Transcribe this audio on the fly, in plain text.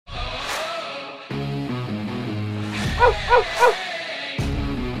Welcome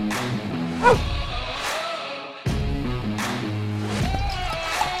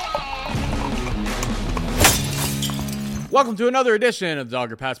to another edition of the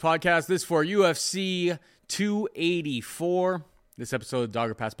Dogger Pass Podcast. This for UFC 284. This episode of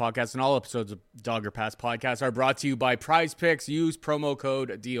Dogger Pass Podcast and all episodes of Dogger Pass Podcast are brought to you by Prize Picks. Use promo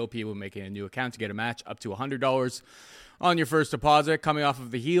code DOP when making a new account to get a match up to $100 on your first deposit. Coming off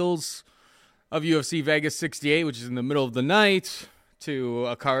of the heels of UFC Vegas 68, which is in the middle of the night, to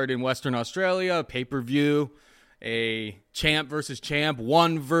a card in Western Australia, a pay-per-view, a champ versus champ,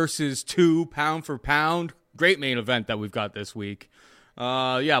 1 versus 2, pound for pound. Great main event that we've got this week.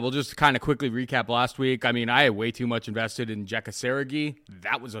 We'll just kind of quickly recap last week. I mean, I had way too much invested in Jeka Sergi.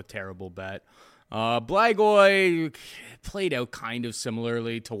 That was a terrible bet. Blagoy played out kind of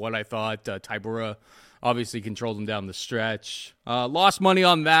similarly to what I thought. Tybura obviously controlled him down the stretch. Lost money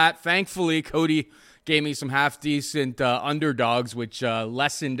on that. Thankfully, Cody gave me some half-decent underdogs, which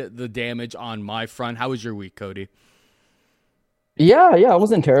lessened the damage on my front. How was your week, Cody? Yeah, it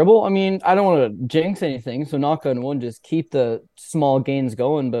wasn't terrible. I mean, I don't want to jinx anything, so knock on wood, just keep the small gains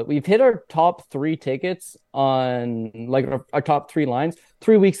going. But we've hit our top 3 tickets on like our top 3 lines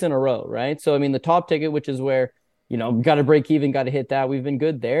 3 weeks in a row, right? So, I mean, the top ticket, which is where, got to break even, got to hit that. We've been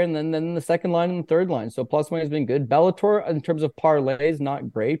good there. And then the second line and the third line. So plus money has been good. Bellator, in terms of parlays,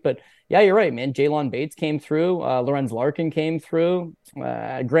 not great. But yeah, you're right, man. Jalon Bates came through. Lorenz Larkin came through.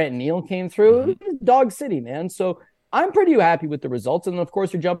 Grant Neal came through. Dog City, man. So I'm pretty happy with the results. And of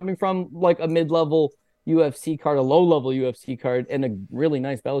course, you're jumping from like a mid-level UFC card, a low-level UFC card, and a really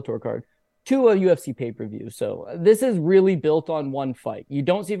nice Bellator card to a UFC pay-per-view. So this is really built on one fight. You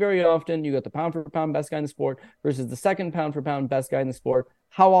don't see very often. You got the pound-for-pound best guy in the sport versus the second pound-for-pound best guy in the sport.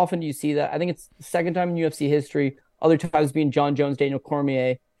 How often do you see that? I think it's the second time in UFC history. Other times being John Jones, Daniel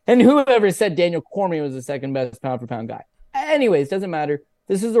Cormier. And whoever said Daniel Cormier was the second best pound-for-pound guy. Anyways, doesn't matter.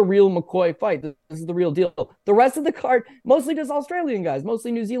 This is a real McCoy fight. This is the real deal. The rest of the card, mostly just Australian guys,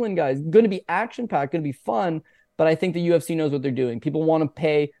 mostly New Zealand guys. Going to be action-packed, going to be fun, but I think the UFC knows what they're doing. People want to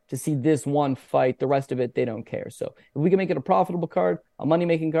pay to see this one fight. The rest of it, they don't care. So if we can make it a profitable card, a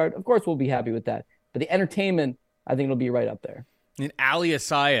money-making card, of course we'll be happy with that. But the entertainment, I think it'll be right up there. And Ali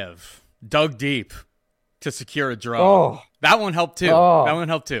Asayev dug deep to secure a draw. Oh. That one helped too.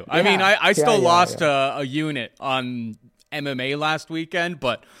 Yeah. I mean, I still lost a unit on MMA last weekend,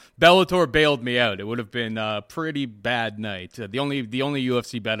 but Bellator bailed me out. It would have been a pretty bad night. The only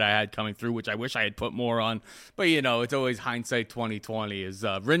UFC bet I had coming through, which I wish I had put more on, but it's always hindsight 2020, is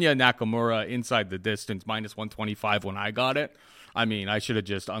Rinya Nakamura inside the distance minus 125 when I got it. I mean, I should have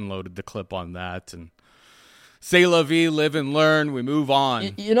just unloaded the clip on that and say la vie, live and learn. We move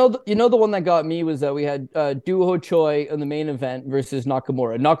on. You know the one that got me was that we had Doo Ho Choi in the main event versus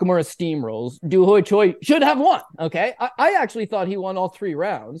Nakamura. Nakamura steamrolls. Doo Ho Choi should have won. Okay, I actually thought he won all 3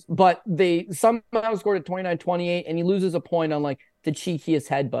 rounds, but they somehow scored at 29-28, and he loses a point on like the cheekiest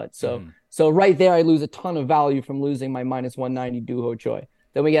headbutt. So right there, I lose a ton of value from losing my minus 190 Doo Ho Choi.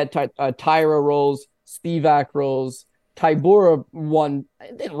 Then we got Tyra rolls, Spivak rolls, Tybura won.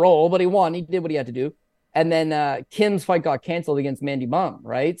 Didn't roll, but he won. He did what he had to do. And then Kim's fight got canceled against Mandy Bum,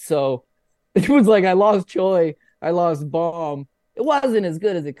 right? So it was like I lost Choi, I lost Bum. It wasn't as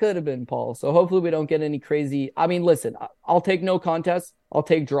good as it could have been, Paul. So hopefully we don't get any crazy. I mean, listen, I'll take no contests. I'll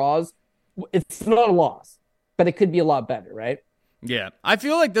take draws. It's not a loss, but it could be a lot better, right? Yeah. I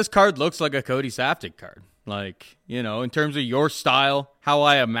feel like this card looks like a Cody Safdie card. Like, in terms of your style, how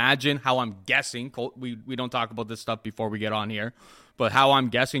I imagine, how I'm guessing. We don't talk about this stuff before we get on here, but how I'm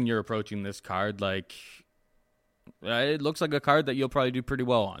guessing you're approaching this card, like, it looks like a card that you'll probably do pretty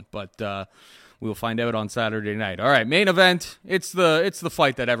well on, but we'll find out on Saturday night. All right, main event. It's the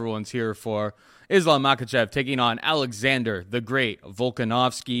fight that everyone's here for. Islam Makhachev taking on Alexander the Great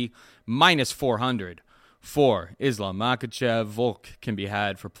Volkanovski, minus 400 for Islam Makhachev. Volk can be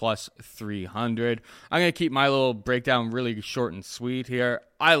had for plus 300. I'm going to keep my little breakdown really short and sweet here.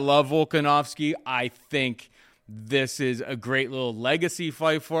 I love Volkanovski. I think this is a great little legacy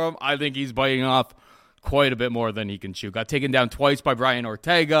fight for him. I think he's biting off quite a bit more than he can chew. Got taken down twice by Brian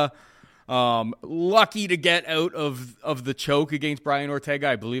Ortega. Lucky to get out of the choke against Brian Ortega.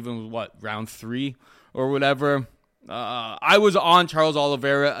 I believe it was, round 3 or whatever. I was on Charles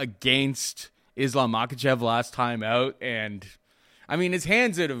Oliveira against Islam Makhachev last time out, and I mean, his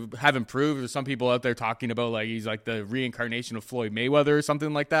hands have improved. There's some people out there talking about like he's like the reincarnation of Floyd Mayweather or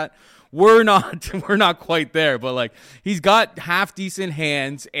something like that. We're not quite there, but like he's got half decent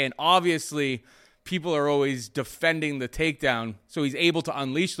hands, and obviously people are always defending the takedown, so he's able to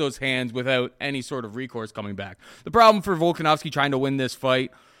unleash those hands without any sort of recourse coming back. The problem for Volkanovski trying to win this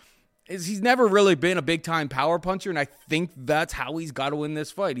fight is he's never really been a big-time power puncher, and I think that's how he's got to win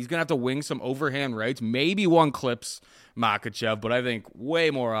this fight. He's going to have to wing some overhand rights. Maybe one clips Makhachev, but I think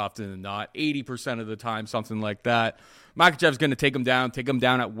way more often than not, 80% of the time, something like that. Makhachev's going to take him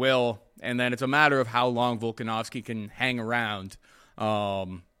down at will, and then it's a matter of how long Volkanovski can hang around,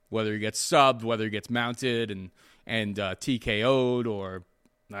 whether he gets subbed, whether he gets mounted and TKO'd, or,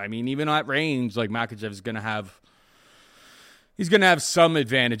 I mean, even at range, like Makhachev is going to have... He's going to have some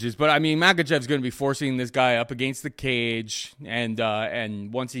advantages, but I mean, Makhachev's going to be forcing this guy up against the cage,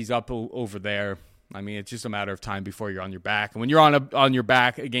 and once he's up over there, I mean, it's just a matter of time before you're on your back. And when you're on your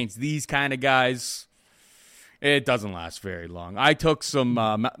back against these kind of guys, it doesn't last very long. I took some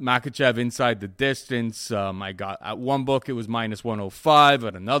Makhachev inside the distance. I got at one book it was minus 105,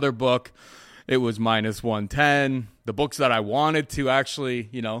 at another book it was minus 110. The books that I wanted to actually,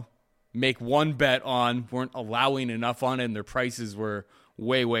 make one bet on weren't allowing enough on it, and their prices were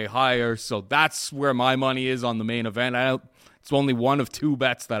way, way higher. So that's where my money is on the main event. It's only one of two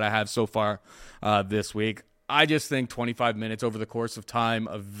bets that I have so far this week. I just think 25 minutes over the course of time,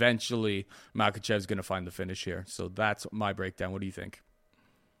 eventually Makhachev's going to find the finish here. So that's my breakdown. What do you think?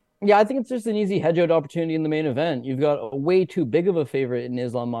 Yeah, I think it's just an easy hedge-out opportunity in the main event. You've got a way too big of a favorite in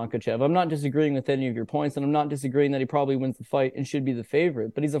Islam Makhachev. I'm not disagreeing with any of your points, and I'm not disagreeing that he probably wins the fight and should be the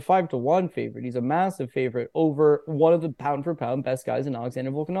favorite, but he's a 5-1 favorite. He's a massive favorite over one of the pound-for-pound best guys in Alexander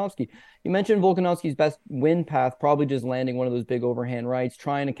Volkanovski. You mentioned Volkanovski's best win path, probably just landing one of those big overhand rights,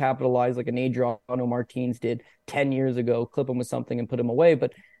 trying to capitalize like an Adriano Martins did 10 years ago, clip him with something and put him away,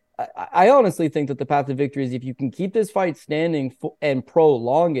 but I honestly think that the path to victory is if you can keep this fight standing and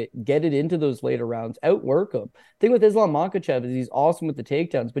prolong it, get it into those later rounds, outwork him. The thing with Islam Makhachev is he's awesome with the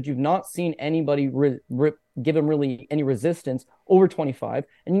takedowns, but you've not seen anybody give him really any resistance over 25,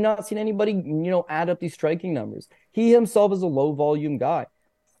 and you've not seen anybody, add up these striking numbers. He himself is a low volume guy.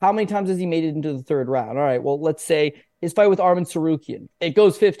 How many times has he made it into the third round? All right, well, let's say his fight with Arman Sarukian, it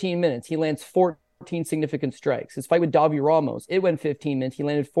goes 15 minutes. He lands 14 significant strikes. His fight with Davi Ramos, it went 15 minutes. He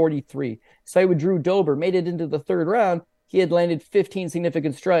landed 43. His fight with Drew Dober made it into the third round. He had landed 15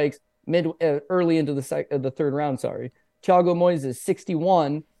 significant strikes early into the third round. Sorry, Thiago Moises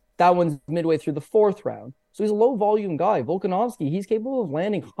 61. That one's midway through the fourth round. So he's a low volume guy. Volkanovski, he's capable of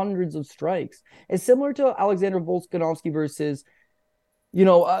landing hundreds of strikes. It's similar to Alexander Volkanovski versus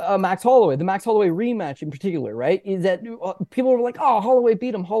Max Holloway, the Max Holloway rematch in particular, right? Is that people were like, oh, Holloway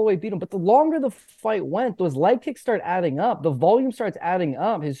beat him. But the longer the fight went, those leg kicks start adding up. The volume starts adding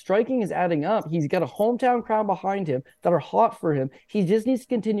up. His striking is adding up. He's got a hometown crowd behind him that are hot for him. He just needs to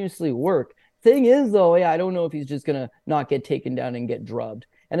continuously work. Thing is, though, I don't know if he's just going to not get taken down and get drubbed.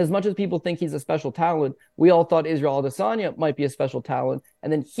 And as much as people think he's a special talent, we all thought Israel Adesanya might be a special talent.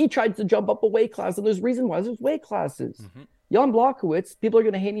 And then he tried to jump up a weight class, and there's reason why. There's weight classes. Mm-hmm. Jan Blachowicz, people are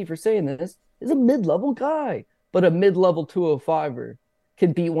going to hate me for saying this, is a mid-level guy. But a mid-level 205er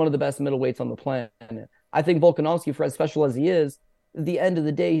can beat one of the best middleweights on the planet. I think Volkanovski, for as special as he is, at the end of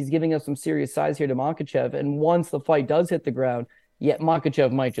the day, he's giving us some serious size here to Makhachev. And once the fight does hit the ground,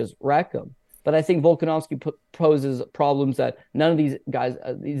 Makhachev might just wreck him. But I think Volkanovski poses problems that none of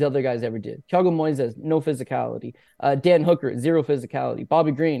these other guys ever did. Thiago Moises, no physicality. Dan Hooker, zero physicality.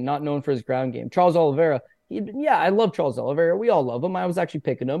 Bobby Green, not known for his ground game. Charles Oliveira, I love Charles Oliveira. We all love him. I was actually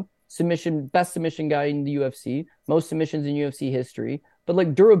picking him. Best submission guy in the UFC, most submissions in UFC history.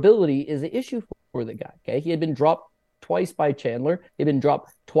 But durability is an issue for the guy. Okay, he had been dropped twice by Chandler. He had been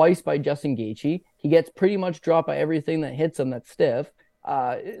dropped twice by Justin Gaethje. He gets pretty much dropped by everything that hits him that's stiff.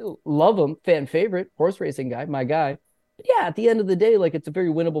 Love him, fan favorite, horse racing guy, my guy. But at the end of the day, it's a very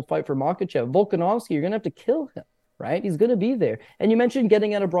winnable fight for Makhachev. Volkanovski, you're gonna have to kill him. Right? He's going to be there. And you mentioned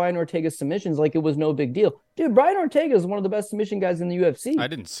getting out of Brian Ortega's submissions like it was no big deal. Dude, Brian Ortega is one of the best submission guys in the UFC. I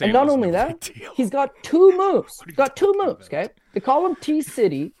didn't say and not only that, he's got two moves. He's got two moves, okay? They call him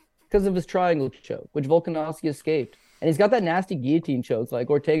T-City because of his triangle choke, which Volkanovski escaped. And he's got that nasty guillotine choke.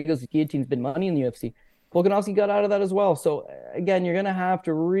 Ortega's guillotine's been money in the UFC. Volkanovski got out of that as well. So, again, you're going to have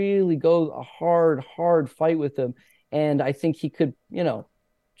to really go a hard fight with him. And I think he could,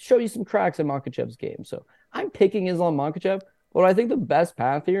 show you some cracks in Makhachev's game. So I'm picking Islam Makhachev, but I think the best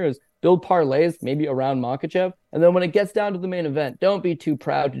path here is build parlays maybe around Makhachev. And then when it gets down to the main event, don't be too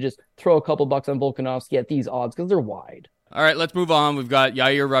proud to just throw a couple bucks on Volkanovski at these odds because they're wide. All right, let's move on. We've got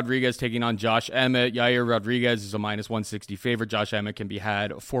Yair Rodriguez taking on Josh Emmett. Yair Rodriguez is a minus 160 favorite. Josh Emmett can be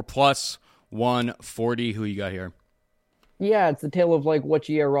had for plus 140. Who you got here? Yeah, it's the tale of what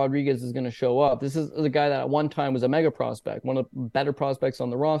Yair Rodriguez is going to show up. This is the guy that at one time was a mega prospect, one of the better prospects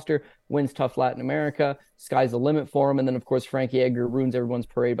on the roster, wins tough Latin America, sky's the limit for him. And then, of course, Frankie Edgar ruins everyone's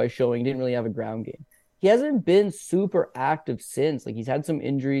parade by showing he didn't really have a ground game. he hasn't been super active since. Like he's had some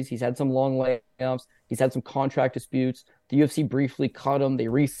injuries, he's had some long layoffs, he's had some contract disputes. The UFC briefly cut him, they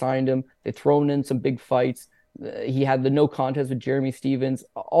re-signed him, they thrown in some big fights. He had the no contest with Jeremy Stevens.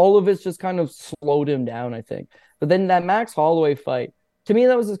 All of it's just kind of slowed him down, I think. But then that Max Holloway fight, to me,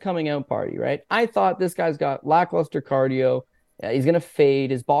 that was his coming out party, right? I thought this guy's got lackluster cardio. He's going to fade.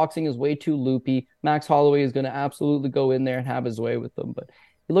 His boxing is way too loopy. Max Holloway is going to absolutely go in there and have his way with them. But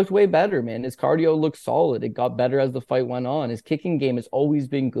he looked way better, man. His cardio looked solid. It got better as the fight went on. His kicking game has always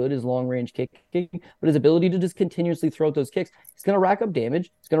been good, his long range kicking, but his ability to just continuously throw out those kicks, he's going to rack up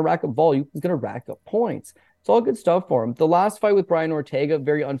damage. He's going to rack up volume. He's going to rack up points. It's all good stuff for him. The last fight with Brian Ortega,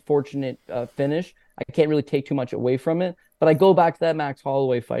 very unfortunate finish. I can't really take too much away from it. But I go back to that Max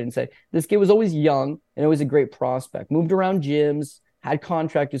Holloway fight and say, this kid was always young and always a great prospect. Moved around gyms, had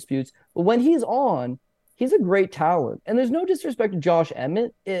contract disputes. But when he's on, he's a great talent. And there's no disrespect to Josh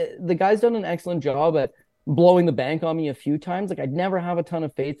Emmett. The guy's done an excellent job at blowing the bank on me a few times. Like, I'd never have a ton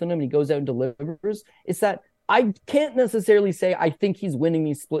of faith in him. And he goes out and delivers. It's that I can't necessarily say I think he's winning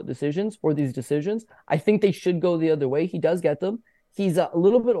these split decisions or these decisions. I think they should go the other way. He does get them. He's a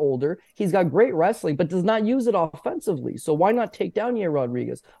little bit older. He's got great wrestling, but does not use it offensively. So why not take down Yair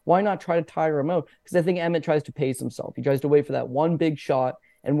Rodriguez? Why not try to tire him out? Because I think Emmett tries to pace himself. He tries to wait for that one big shot.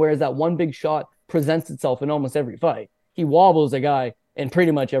 And whereas that one big shot presents itself in almost every fight, he wobbles a guy in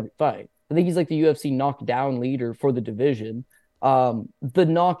pretty much every fight. I think he's like the UFC knockdown leader for the division. The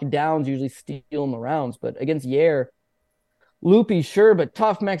knockdowns usually steal him the rounds, but against Yair, loopy, sure, but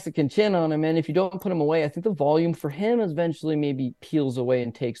tough Mexican chin on him. And if you don't put him away, I think the volume for him eventually maybe peels away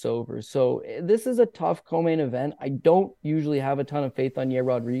and takes over. So this is a tough co-main event. I don't usually have a ton of faith on Yair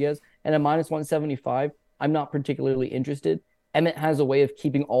Rodriguez. And at minus 175, I'm not particularly interested. Emmett has a way of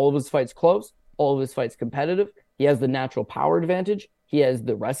keeping all of his fights close, all of his fights competitive. He has the natural power advantage. He has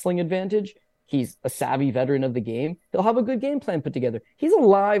the wrestling advantage. He's a savvy veteran of the game. He'll have a good game plan put together. He's a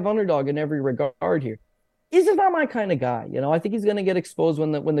live underdog in every regard here. He's just not my kind of guy. You know, I think he's going to get exposed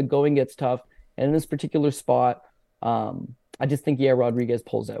when the going gets tough. And in this particular spot, I just think Yair Rodriguez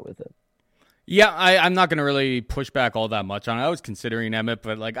pulls out with it. Yeah, I'm not going to really push back all that much on it. I was considering Emmett,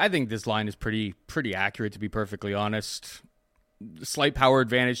 but like I think this line is pretty accurate, to be perfectly honest. Slight power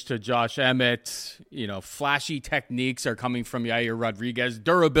advantage to Josh Emmett. You know, flashy techniques are coming from Yair Rodriguez.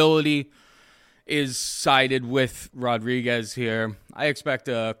 Durability is sided with Rodriguez here. I expect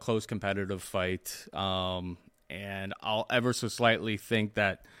a close competitive fight. And I'll ever so slightly think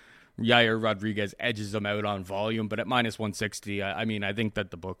that Yair Rodriguez edges them out on volume. But at minus 160, I mean, I think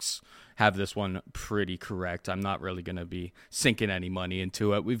that the books have this one pretty correct. I'm not really going to be sinking any money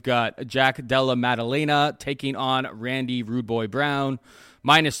into it. We've got Jack Della Maddalena taking on Randy Rude Boy Brown.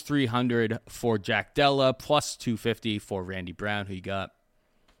 Minus 300 for Jack Della, plus 250 for Randy Brown. Who you got?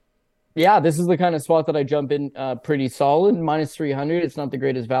 Yeah, this is the kind of spot that I jump in pretty solid. Minus 300, it's not the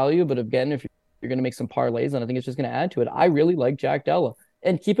greatest value, but again, if you're going to make some parlays, and I think it's just going to add to it. I really like Jack Della.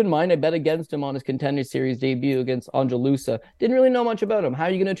 And keep in mind, I bet against him on his Contender Series debut against Angelusa. Didn't really know much about him. How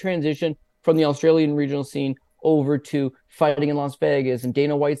are you going to transition from the Australian regional scene over to fighting in Las Vegas? And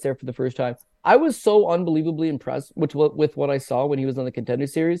Dana White's there for the first time. I was so unbelievably impressed with what I saw when he was on the Contender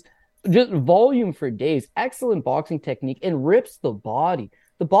Series. Just volume for days, excellent boxing technique, and rips the body.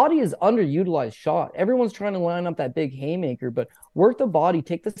 The body is underutilized shot. Everyone's trying to line up that big haymaker, but work the body,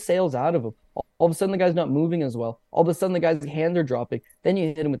 take the sails out of him. All of a sudden, the guy's not moving as well. All of a sudden, the guy's hands are dropping. Then you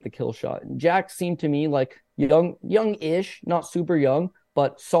hit him with the kill shot. And Jack seemed to me like young-ish, not super young,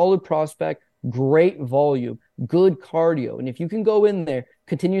 but solid prospect, great volume, good cardio. And if you can go in there,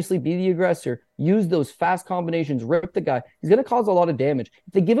 continuously be the aggressor, use those fast combinations, rip the guy, he's going to cause a lot of damage.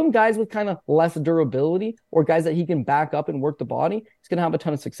 If they give him guys with kind of less durability or guys that he can back up and work the body, he's going to have a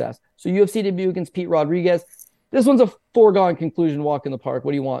ton of success. So UFC debut against Pete Rodriguez. This one's a foregone conclusion walk in the park.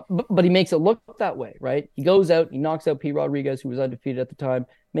 What do you want? But he makes it look that way, right? He goes out, he knocks out Pete Rodriguez, who was undefeated at the time,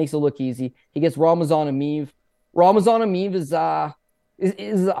 makes it look easy. He gets Ramazan Ameev. Ramazan Ameev is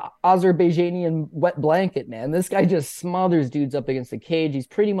Azerbaijani wet blanket, man. This guy just smothers dudes up against the cage. He's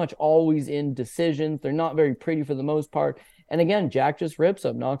pretty much always in decisions. They're not very pretty for the most part. And again, Jack just rips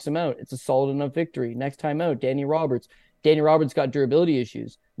him, knocks him out. It's a solid enough victory. Next time out, Danny Roberts. Danny Roberts got durability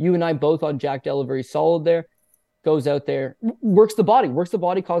issues. You and I both on Jack Della, very solid there. Goes out there, works the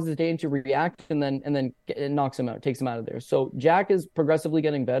body, causes Dane to react, and then knocks him out, takes him out of there. So Jack is progressively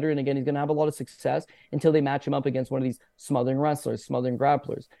getting better, and again, he's going to have a lot of success until they match him up against one of these smothering wrestlers, smothering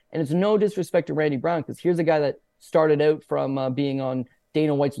grapplers. And it's no disrespect to Randy Brown, because here's a guy that started out from being on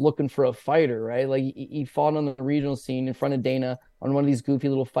Dana White's Looking for a Fighter, right? Like he fought on the regional scene in front of Dana on one of these goofy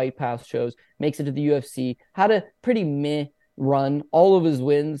little Fight Pass shows, makes it to the UFC, had a pretty meh run. All of his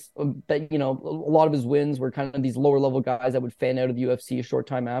wins, that a lot of his wins were kind of these lower level guys that would fan out of the UFC a short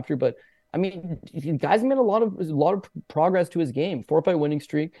time after. But I mean, guys made a lot of progress to his game. 4-fight winning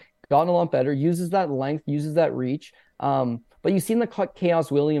streak, gotten a lot better. Uses that length, uses that reach. But you've seen the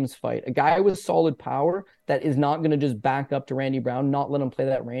Chaos Williams fight, a guy with solid power that is not going to just back up to Randy Brown, not let him play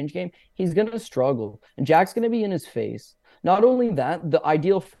that range game. He's going to struggle, and Jack's going to be in his face. Not only that, the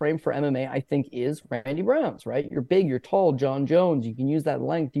ideal frame for MMA, I think, is Randy Brown's, right? You're big, you're tall, John Jones. You can use that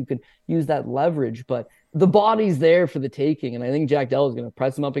length, you could use that leverage, but the body's there for the taking. And I think Jack Della is going to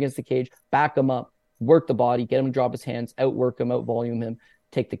press him up against the cage, back him up, work the body, get him to drop his hands, outwork him, outvolume him,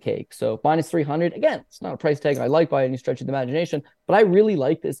 take the cake. So -300, again, it's not a price tag I like by any stretch of the imagination, but I really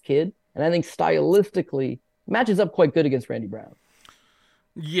like this kid. And I think stylistically matches up quite good against Randy Brown.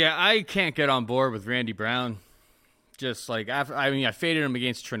 Yeah, I can't get on board with Randy Brown. Just like, I faded him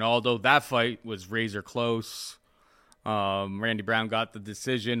against Trinaldo. That fight was razor close. Randy Brown got the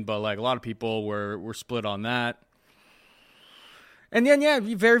decision, but like a lot of people were split on that. And then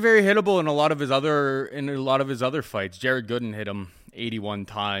very, very hittable in a lot of his other fights. Jared Gooden hit him 81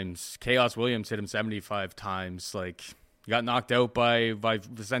 times. Chaos Williams hit him 75 times. Like, got knocked out by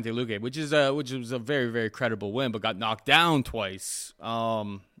Vicente Luque, which was a very, very credible win, but got knocked down twice.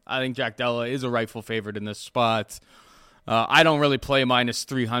 I think Jack Della is a rightful favorite in this spot. I don't really play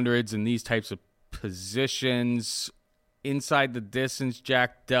 -300s in these types of positions. Inside the distance,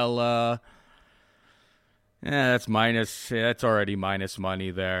 Jack Della. That's already minus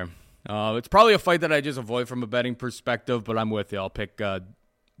money there. It's probably a fight that I just avoid from a betting perspective, but I'm with you. I'll pick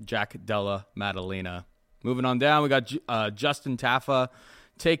Jack Della Maddalena. Moving on down, we got Justin Tafa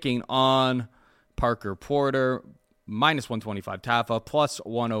taking on Parker Porter. -125 Tafa,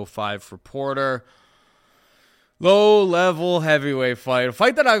 +105 for Porter. Low-level heavyweight fight. A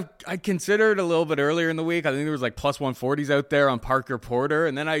fight that I considered a little bit earlier in the week. I think there was like +140s out there on Parker Porter.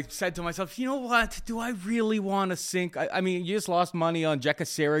 And then I said to myself, you know what? Do I really want to sink? I mean, you just lost money on Jeka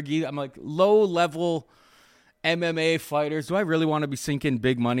Seregi. I'm like, low-level MMA fighters. Do I really want to be sinking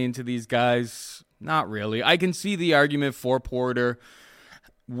big money into these guys? Not really. I can see the argument for Porter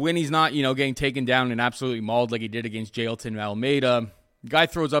when he's not, getting taken down and absolutely mauled like he did against Jailton Almeida. Guy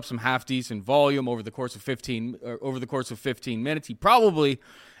throws up some half decent volume over the course of 15 minutes. He probably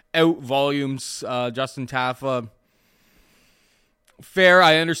out volumes Justin Tafa. Fair,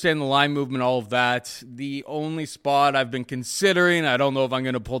 I understand the line movement, all of that. The only spot I've been considering, I don't know if I'm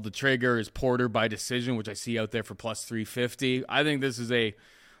going to pull the trigger, is Porter by decision, which I see out there for +350. I think this is a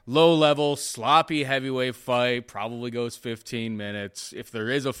low-level, sloppy heavyweight fight. Probably goes 15 minutes. If there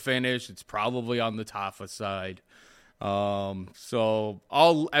is a finish, it's probably on the Tafa side. So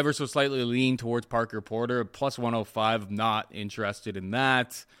I'll ever so slightly lean towards Parker Porter. +105, I'm not interested in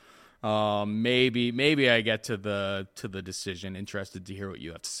that. Maybe I get to the decision. Interested to hear what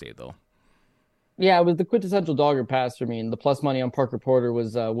you have to say, though. Yeah, it was the quintessential dogger pass for me, and the plus money on Parker Porter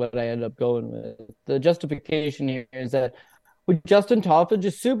was what I ended up going with. The justification here is that with Justin Tafa,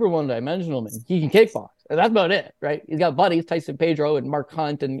 just super one-dimensional, man. He can kickbox, and that's about it, right? He's got buddies, Tyson Pedro and Mark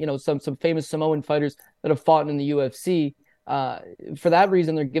Hunt, and some famous Samoan fighters that have fought in the UFC. For that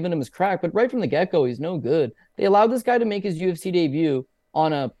reason, they're giving him his crack. But right from the get-go, he's no good. They allowed this guy to make his UFC debut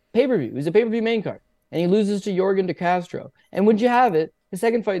on a pay-per-view. He's a pay-per-view main card, and he loses to Jorgen De Castro. And would you have it, his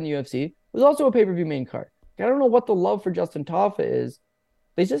second fight in the UFC was also a pay-per-view main card. I don't know what the love for Justin Tafa is,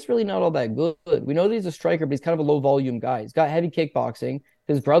 but he's just really not all that good. We know that he's a striker, but he's kind of a low-volume guy. He's got heavy kickboxing.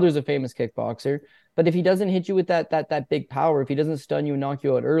 His brother's a famous kickboxer. But if he doesn't hit you with that big power, if he doesn't stun you and knock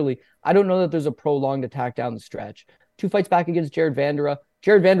you out early, I don't know that there's a prolonged attack down the stretch. 2 fights back against Jared Vanderaa.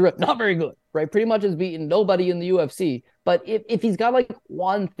 Jared Vanderaa, not very good, right? Pretty much has beaten nobody in the UFC. But if he's got like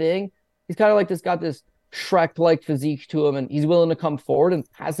one thing, he's kind of like got this Shrek-like physique to him, and he's willing to come forward and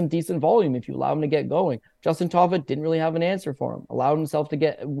has some decent volume if you allow him to get going. Justin Tafa didn't really have an answer for him, allowed himself to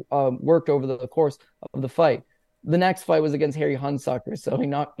get worked over the course of the fight. The next fight was against Harry Hunsucker, so he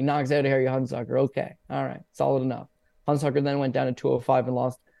knocks out Harry Hunsucker. Okay, all right, solid enough. Hunsucker then went down to 205 and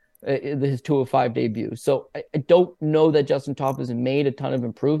lost his 205 debut. So I don't know that Justin Tafa has made a ton of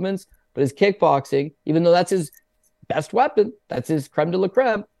improvements, but his kickboxing, even though that's his best weapon, that's his creme de la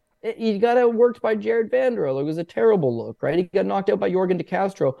creme, he got outworked by Jared Vanderaa. It was a terrible look, right? He got knocked out by Jorgen De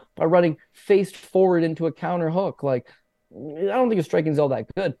Castro by running face forward into a counter hook. Like, I don't think his striking is all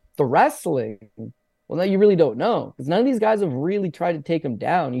that good. The wrestling, well, now you really don't know, because none of these guys have really tried to take him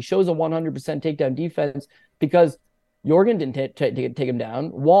down. He shows a 100% takedown defense because Jorgen didn't take him down.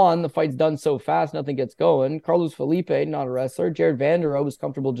 Juan, the fight's done so fast, nothing gets going. Carlos Felipe, not a wrestler. Jared Vanderaa was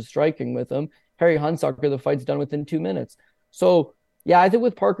comfortable just striking with him. Harry Hunsucker, the fight's done within 2 minutes. So, yeah, I think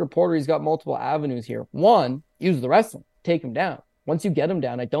with Parker Porter, he's got multiple avenues here. One, use the wrestling. take him down. Once you get him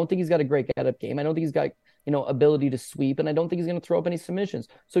down, I don't think he's got a great get-up game. I don't think he's got, ability to sweep, and I don't think he's going to throw up any submissions.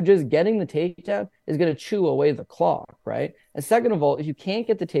 So just getting the takedown is going to chew away the clock, right? And second of all, if you can't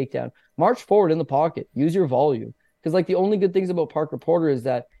get the takedown, march forward in the pocket, use your volume. Because like the only good things about Parker Porter is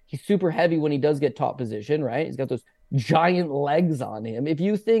that he's super heavy when he does get top position, right? He's got those giant legs on him. If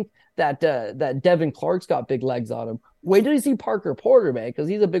you think that Devin Clark's got big legs on him, wait till you see Parker Porter, man, because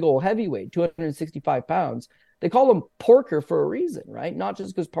he's a big old heavyweight, 265 pounds. They call him Porker for a reason, right? Not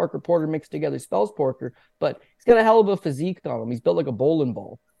just because Parker Porter mixed together spells Porker, but he's got a hell of a physique on him. He's built like a bowling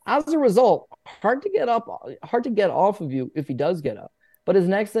ball. As a result, hard to get off of you if he does get up. But his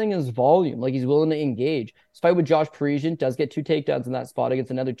next thing is volume. Like, he's willing to engage. His fight with Josh Parisian does get 2 takedowns in that spot against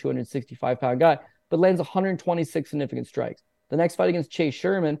another 265-pound guy, but lands 126 significant strikes. The next fight against Chase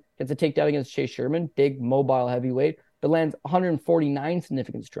Sherman gets a takedown against Chase Sherman, big mobile heavyweight, but lands 149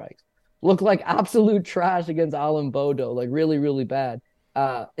 significant strikes. Looked like absolute trash against Alan Bodo, like really, really bad,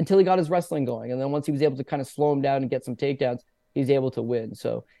 until he got his wrestling going. And then once he was able to kind of slow him down and get some takedowns, he's able to win.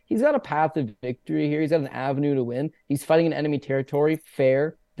 So he's got a path of victory here. He's got an avenue to win. He's fighting in enemy territory,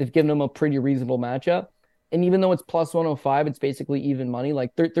 fair. They've given him a pretty reasonable matchup. And even though it's plus 105, it's basically even money.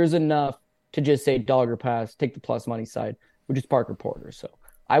 Like there's enough to just say dog or pass, take the plus money side, which is Parker Porter. So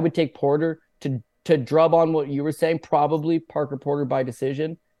I would take Porter to drub on what you were saying, probably Parker Porter by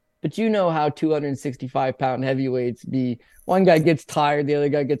decision. But you know how 265-pound heavyweights be. One guy gets tired, the other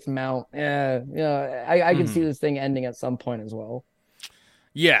guy gets mount. I can see this thing ending at some point as well.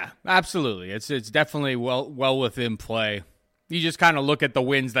 Yeah, absolutely. It's definitely well within play. You just kind of look at the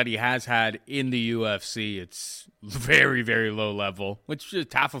wins that he has had in the UFC. It's very, very low level, which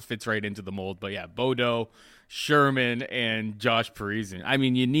just half of fits right into the mold. But yeah, Bodo, Sherman, and Josh Parisian. I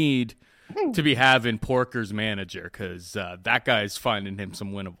mean, you need to be having Porker's manager, because that guy's finding him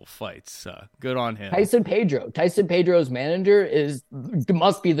some winnable fights. Good on him. Tyson Pedro's manager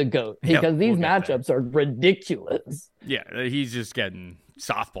must be the GOAT, because these matchups are ridiculous. Yeah, he's just getting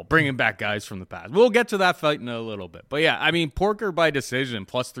softball, bringing back guys from the past. We'll get to that fight in a little bit. But yeah, I mean, Porker by decision,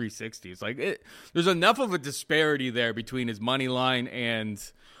 plus 360. It's like there's enough of a disparity there between his money line and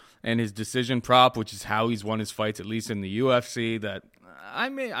his decision prop, which is how he's won his fights, at least in the UFC, that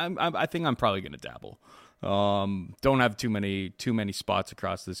I think I'm probably going to dabble. Don't have too many spots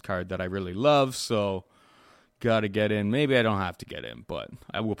across this card that I really love, so got to get in. Maybe I don't have to get in, but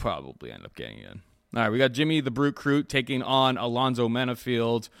I will probably end up getting in. All right, we got Jimmy the Brute Crute taking on Alonzo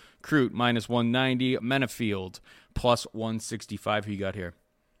Menafield. Crute minus 190, Menafield plus 165. Who you got here?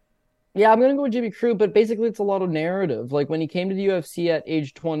 Yeah, I'm going to go with Jimmy Crute, but basically it's a lot of narrative. Like, when he came to the UFC at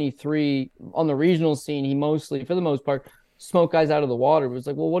age 23 on the regional scene, he mostly, for the most part, smoked guys out of the water. It was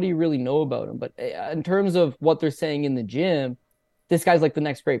like, well, what do you really know about him? But in terms of what they're saying in the gym, this guy's like the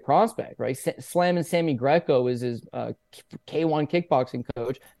next great prospect, right? Slam and Sammy Greco is his K1 kickboxing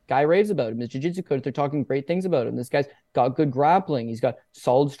coach. Guy raves about him. His jiu-jitsu coach, they're talking great things about him. This guy's got good grappling. He's got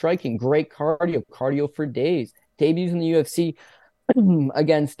solid striking, great cardio for days. Debuts in the UFC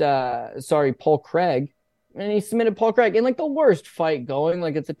against, Paul Craig. And he submitted Paul Craig in like the worst fight going.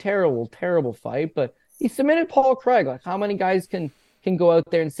 Like, it's a terrible, terrible fight, but he submitted Paul Craig. Like, how many guys can go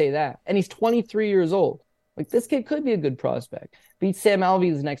out there and say that? And he's 23 years old. Like, this kid could be a good prospect. Beats Sam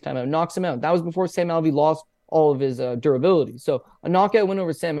Alvey the next time out, knocks him out. That was before Sam Alvey lost all of his durability. So a knockout win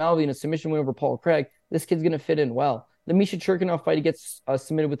over Sam Alvey and a submission win over Paul Craig, this kid's going to fit in well. The Misha Cherkinov fight, he gets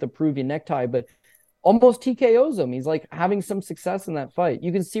submitted with a Peruvian necktie, but almost TKOs him. He's like having some success in that fight.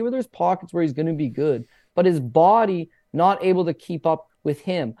 You can see where there's pockets where he's going to be good, but his body not able to keep up with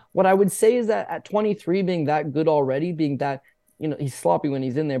him. What I would say is that at 23, being that good already, being that, he's sloppy when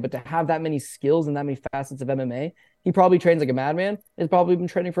he's in there, but to have that many skills and that many facets of MMA, he probably trains like a madman. He's probably been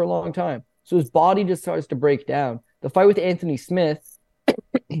training for a long time. So his body just starts to break down. The fight with Anthony Smith,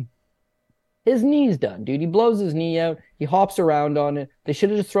 his knee's done, dude. He blows his knee out. He hops around on it. They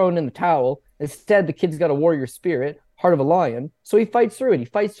should have just thrown in the towel. Instead, the kid's got a warrior spirit, heart of a lion. So he fights through it. He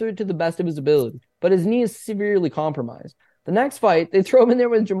fights through it to the best of his ability. But his knee is severely compromised. The next fight, they throw him in there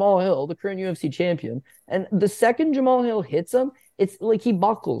with Jamal Hill, the current UFC champion. And the second Jamal Hill hits him, it's like he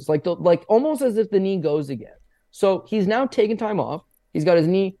buckles, like almost as if the knee goes again. So he's now taken time off. He's got his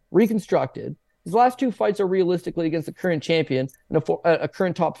knee reconstructed. His last 2 fights are realistically against the current champion and a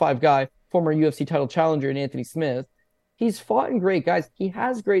current top 5 guy, former UFC title challenger in Anthony Smith. He's fought in great guys. He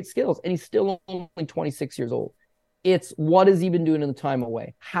has great skills, and he's still only 26 years old. It's what has he been doing in the time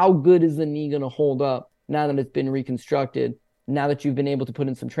away? How good is the knee going to hold up now that it's been reconstructed, now that you've been able to put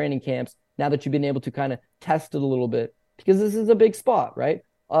in some training camps, now that you've been able to kind of test it a little bit? Because this is a big spot, right?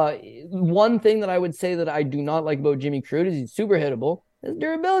 One thing that I would say that I do not like about Jimmy Crute is he's super hittable. His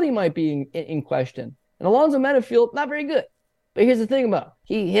durability might be in question. And Alonzo Menifield, not very good. But here's the thing about him.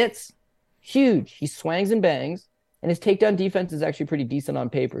 He hits huge. He swangs and bangs, and his takedown defense is actually pretty decent on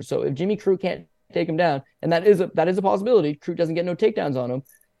paper. So if Jimmy Crute can't take him down, and that is a possibility, Crute doesn't get no takedowns on him,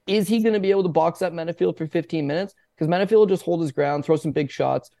 is he going to be able to box up Menifield for 15 minutes? Because Menifield will just hold his ground, throw some big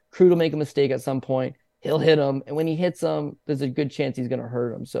shots. Crute will make a mistake at some point. He'll hit him. And when he hits him, there's a good chance he's going to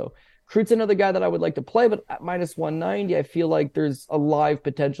hurt him. So Crute's another guy that I would like to play, but at minus 190, I feel like there's a live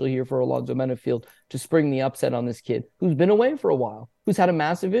potential here for Alonzo Menifield to spring the upset on this kid who's been away for a while, who's had a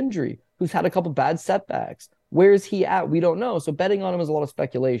massive injury, who's had a couple bad setbacks. Where is he at? We don't know. So betting on him is a lot of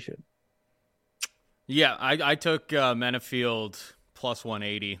speculation. Yeah, I took Menifield plus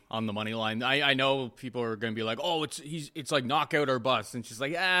 180 on the money line. I know people are going to be like, oh, it's like knockout or bust. And she's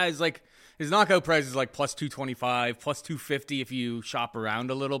like, it's like his knockout price is like plus 225, plus 250 if you shop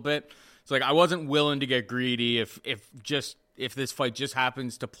around a little bit. It's like I wasn't willing to get greedy if this fight just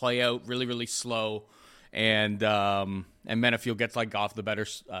happens to play out really, really slow and Menifield gets like off the better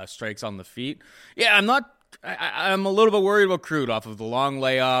strikes on the feet. Yeah, I'm a little bit worried about Crute off of the long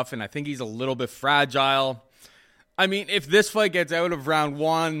layoff, and I think he's a little bit fragile. I mean, if this fight gets out of round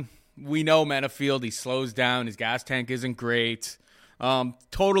one, we know Menifield, he slows down, his gas tank isn't great.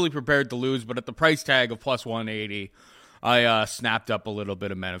 Totally prepared to lose, but at the price tag of plus 180, I snapped up a little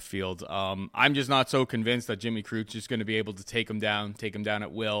bit of Menifield. I'm just not so convinced that Jimmy Crute's just going to be able to take him down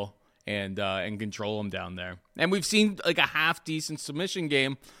at will and control him down there. And we've seen like a half-decent submission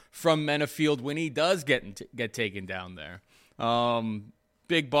game from Menifield when he does get taken down there.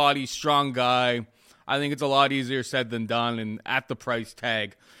 Big body, strong guy. I think it's a lot easier said than done, and at the price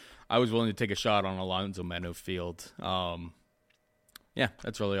tag, I was willing to take a shot on Alonzo Menifield. Yeah,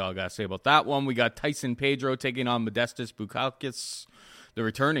 that's really all I got to say about that one. We got Tyson Pedro taking on Modestas Bukauskas, the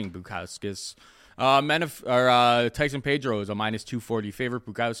returning Bukauskas. Tyson Pedro is a minus 240 favorite.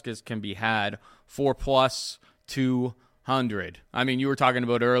 Bukauskas can be had for plus 200. I mean, you were talking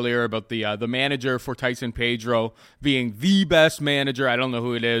about earlier about the manager for Tyson Pedro being the best manager. I don't know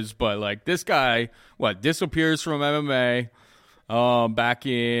who it is, but like this guy, disappears from MMA back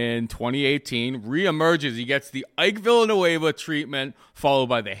in 2018, reemerges. He gets the Ike Villanueva treatment, followed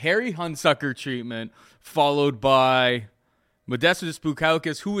by the Harry Hunsucker treatment, followed by Modestas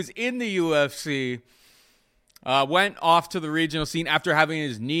Bukauskas, who was in the UFC, went off to the regional scene after having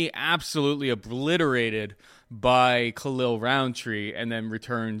his knee absolutely obliterated by Khalil Roundtree, and then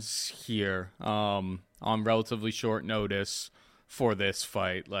returns here on relatively short notice for this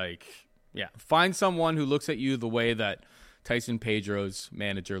fight. Like, yeah, find someone who looks at you the way that Tyson Pedro's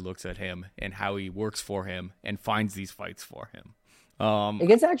manager looks at him and how he works for him and finds these fights for him. It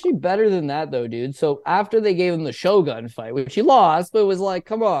gets actually better than that, though, dude. So after they gave him the Shogun fight, which he lost, but it was like,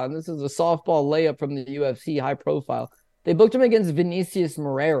 come on, this is a softball layup from the UFC, high profile. They booked him against Vinicius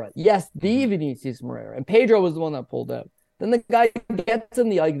Moreira. Yes, the Vinicius Moreira. And Pedro was the one that pulled out. Then the guy gets him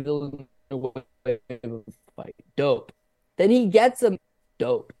the Ike Villanueva fight. Dope. Then he gets him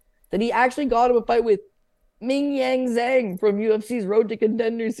dope. Then he actually got him a fight with Ming Yang Zhang from UFC's Road to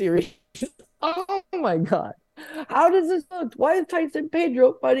Contender series. Oh my God. How does this look? Why is Tyson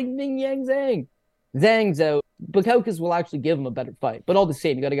Pedro fighting Ming Yang Zhang? Zhang's out. Bukauskas will actually give him a better fight. But all the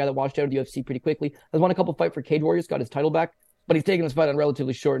same, you got a guy that washed out of the UFC pretty quickly. Has won a couple fights for Cage Warriors, got his title back, but he's taking this fight on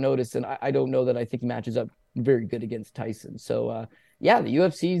relatively short notice, and I don't know that I think he matches up very good against Tyson. So, yeah, the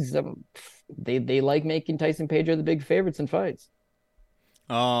UFC's, they like making Tyson Pedro the big favorites in fights.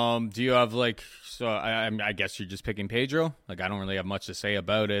 Do you have I guess you're just picking Pedro? Like, I don't really have much to say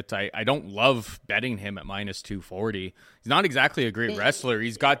about it. I don't love betting him at minus 240. He's not exactly a great wrestler.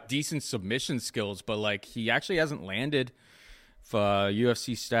 He's got decent submission skills, but like he actually hasn't landed. If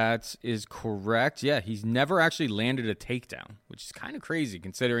UFC stats is correct, yeah, he's never actually landed a takedown, which is kind of crazy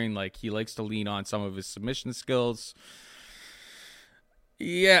considering like he likes to lean on some of his submission skills.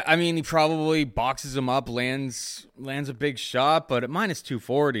 Yeah, I mean, he probably boxes him up, lands a big shot, but at minus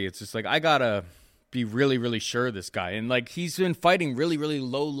 240, it's just like, I gotta be really, really sure of this guy. And like, he's been fighting really, really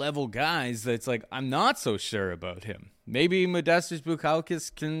low-level guys that's like, I'm not so sure about him. Maybe Modestas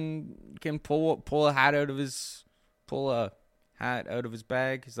Bukauskas can pull a hat out of his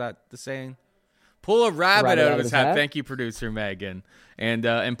bag. Is that the saying? Pull a rabbit out of his hat. Thank you, producer Megan,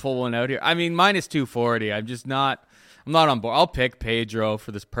 and pull one out here. I mean, minus 240. I'm not on board. I'll pick Pedro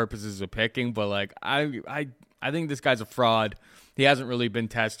for the purposes of picking, but like I think this guy's a fraud. He hasn't really been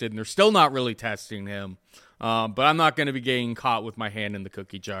tested, and they're still not really testing him. But I'm not going to be getting caught with my hand in the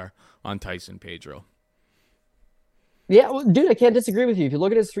cookie jar on Tyson Pedro. Yeah, well, dude, I can't disagree with you. If you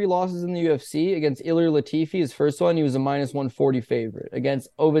look at his three losses in the UFC against Ilir Latifi, his first one, he was a minus 140 favorite. Against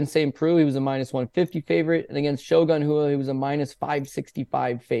Ovince St. Preux, he was a minus 150 favorite. And against Shogun Rua, he was a minus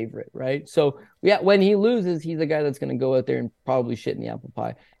 565 favorite, right? So, yeah, when he loses, he's the guy that's going to go out there and probably shit in the apple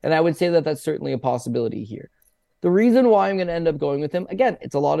pie. And I would say that that's certainly a possibility here. The reason why I'm going to end up going with him, again,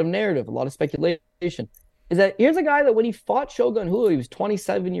 it's a lot of narrative, a lot of speculation, is that here's a guy that when he fought Shogun Rua, he was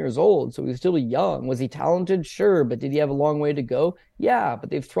 27 years old, so he was still young. Was he talented? Sure, but did he have a long way to go? Yeah, but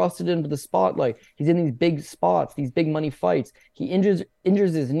they've thrusted into the spotlight. He's in these big spots, these big money fights. He injures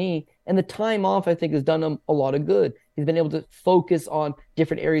his knee, and the time off, I think, has done him a lot of good. He's been able to focus on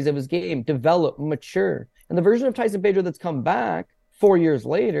different areas of his game, develop, mature. And the version of Tyson Pedro that's come back 4 years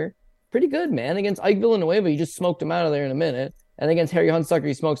later, pretty good, man. Against Ike Villanueva, he just smoked him out of there in a minute. And against Harry Hunsucker,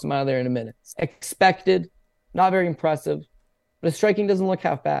 he smokes him out of there in a minute. Expected, not very impressive, but his striking doesn't look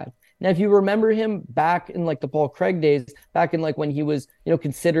half bad. Now, if you remember him back in like the Paul Craig days, back in like when he was,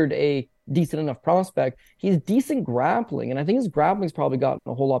 considered a decent enough prospect, he's decent grappling. And I think his grappling's probably gotten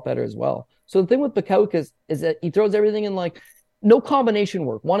a whole lot better as well. So the thing with Bukowski is that he throws everything in like no combination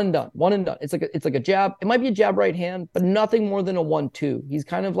work, one and done, one and done. It's like a jab. It might be a jab right hand, but nothing more than a 1-2. He's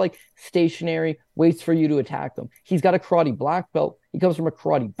kind of like stationary, waits for you to attack him. He's got a karate black belt. He comes from a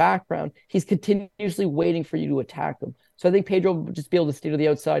karate background. He's continuously waiting for you to attack him. So I think Pedro will just be able to stay to the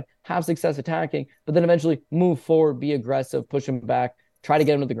outside, have success attacking, but then eventually move forward, be aggressive, push him back, try to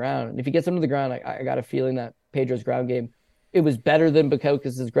get him to the ground. And if he gets him to the ground, I got a feeling that Pedro's ground game, it was better than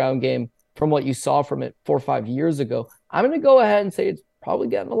Bukowski's ground game from what you saw from it 4 or 5 years ago. I'm going to go ahead and say it's probably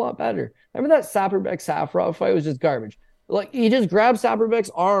getting a lot better. Remember that Saperbeck-Safrov fight was just garbage. Like, he just grabbed Saperbeck's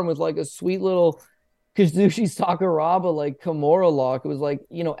arm with like a sweet little Kazushi Sakuraba, like Kimura lock. It was like,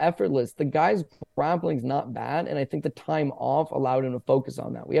 effortless. The guy's grappling's not bad, and I think the time off allowed him to focus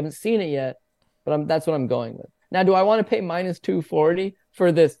on that. We haven't seen it yet, but that's what I'm going with. Now, do I want to pay minus 240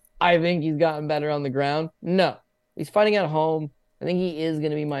 for this? I think he's gotten better on the ground. No. He's fighting at home. I think he is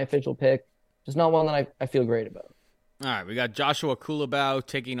going to be my official pick. Just not one that I feel great about. All right, we got Joshua Kulabau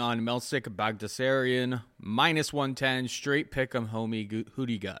taking on Melsik Bagdasarian, minus 110, straight pick 'em, homie. Who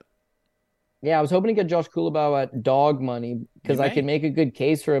do you got? Yeah, I was hoping to get Josh Kulabau at dog money because I can make a good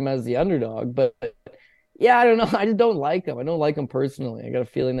case for him as the underdog. But yeah, I don't know. I just don't like him. I don't like him personally. I got a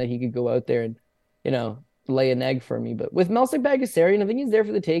feeling that he could go out there and, lay an egg for me. But with Melsik Bagdasarian, I think he's there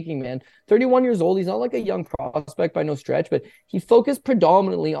for the taking, man. 31 years old. He's not like a young prospect by no stretch, but he focused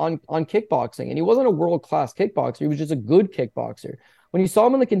predominantly on kickboxing. And he wasn't a world-class kickboxer. He was just a good kickboxer. When you saw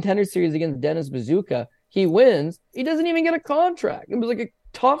him in the Contender Series against Dennis Bazooka, he wins. He doesn't even get a contract. It was like a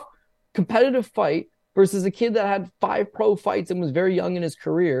tough, competitive fight versus a kid that had 5 pro fights and was very young in his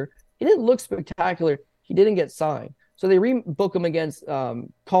career. He didn't look spectacular. He didn't get signed. So they rebook him against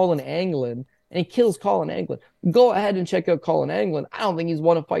Colin Anglin, and he kills Colin Anglin. Go ahead and check out Colin Anglin. I don't think he's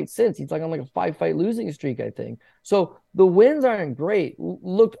won a fight since. He's like on like a 5-fight losing streak, I think. So the wins aren't great.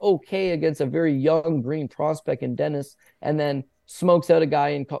 Looked okay against a very young green prospect in Dennis, and then smokes out a guy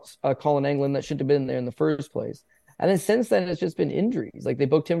in Colin Anglin that shouldn't have been there in the first place. And then since then, it's just been injuries. Like they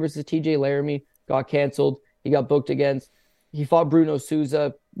booked him versus TJ Laramie, got canceled. He got booked he fought Bruno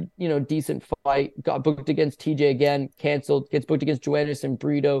Souza, decent fight, got booked against TJ again, canceled, gets booked against Joanderson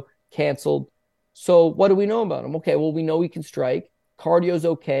Brito, canceled. So what do we know about him? Okay, well, we know he can strike. Cardio's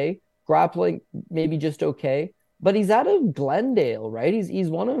okay. Grappling, maybe just okay. But he's out of Glendale, right? He's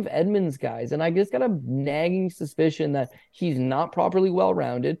one of Edmund's guys. And I just got a nagging suspicion that he's not properly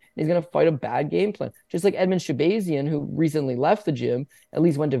well-rounded. He's going to fight a bad game plan. Just like Edmund Shabazian, who recently left the gym, at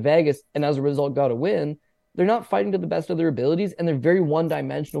least went to Vegas, and as a result got a win. They're not fighting to the best of their abilities, and they're very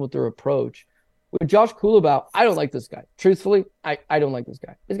one-dimensional with their approach. With Josh Kulabau, I don't like this guy. Truthfully, I don't like this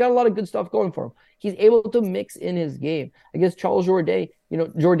guy. He's got a lot of good stuff going for him. He's able to mix in his game. Against Charles Jourdain,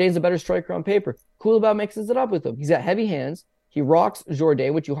 Jourdain's a better striker on paper. Kulabau mixes it up with him. He's got heavy hands. He rocks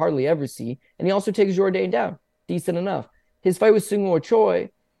Jourdain, which you hardly ever see. And he also takes Jourdain down. Decent enough. His fight with Seung-Woo Choi,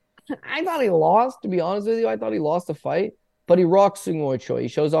 I thought he lost, to be honest with you. I thought he lost the fight. But he rocks Seung-Woo Choi. He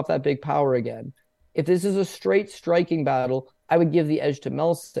shows off that big power again. If this is a straight striking battle, I would give the edge to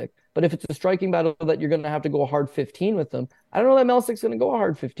Melsik. But if it's a striking battle that you're going to have to go a hard 15 with them, I don't know that Melsik's going to go a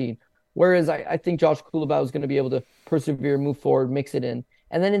hard 15. Whereas I think Josh Kulabau is going to be able to persevere, move forward, mix it in.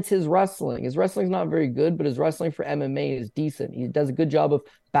 And then it's his wrestling. His wrestling's not very good, but his wrestling for MMA is decent. He does a good job of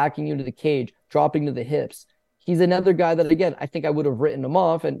backing you to the cage, dropping to the hips. He's another guy that, again, I think I would have written him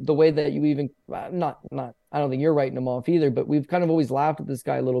off. And the way that you even, I don't think you're writing him off either, but we've kind of always laughed at this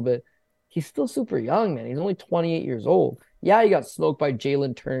guy a little bit. He's still super young, man. He's only 28 years old. Yeah, he got smoked by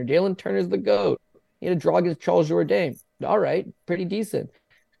Jalen Turner. Jalen Turner's the GOAT. He had a draw against Charles Jourdain. All right, pretty decent.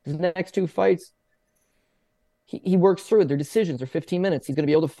 His next 2 fights, he works through it. Their decisions are 15 minutes. He's going to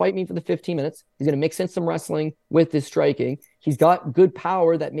be able to fight me for the 15 minutes. He's going to mix in some wrestling with his striking. He's got good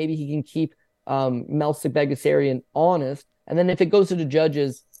power that maybe he can keep Melsik Begisarian honest. And then if it goes to the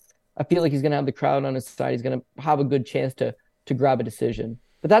judges, I feel like he's going to have the crowd on his side. He's going to have a good chance to grab a decision.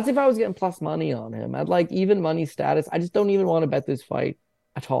 But that's if I was getting plus money on him. I'd like even money status. I just don't even want to bet this fight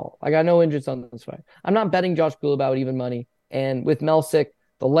at all. I got no interest on this fight. I'm not betting Josh Kulabau even money. And with Melsik,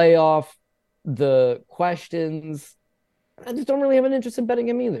 the layoff, the questions, I just don't really have an interest in betting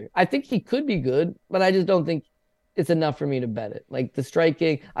him either. I think he could be good, but I just don't think it's enough for me to bet it. Like the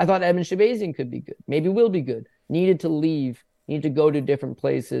striking, I thought Evan Shabazian could be good. Maybe will be good. Needed to leave. Needed to go to different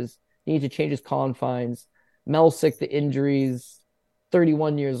places. Needed to change his confines. Melsik, the injuries,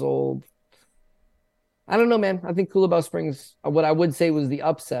 31 years old. I don't know, man. I think Kulabau springs what I would say was the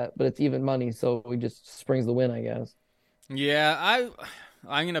upset, but it's even money, so he just springs the win, I guess. Yeah,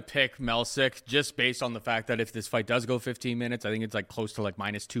 I'm going to pick Melsik just based on the fact that if this fight does go 15 minutes, I think it's like close to like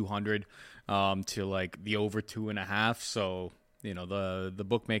minus 200 to like the over 2.5. So, you know, the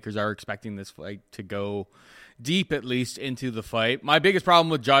bookmakers are expecting this fight to go deep at least into the fight. My biggest problem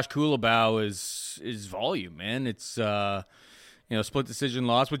with Josh Kulabau is volume, man. It's split decision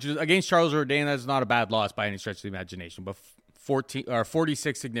loss, which is against Charles Jourdain. That's not a bad loss by any stretch of the imagination, but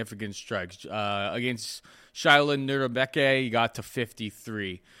 46 significant strikes. Against Shailin Nurbeke, he got to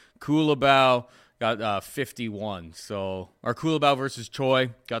 53. Kulabau got 51. So, our Kulabau versus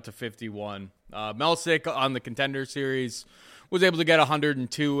Choi got to 51. Melsik on the Contender Series was able to get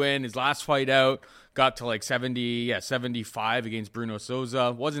 102 in. His last fight out got to like 75 against Bruno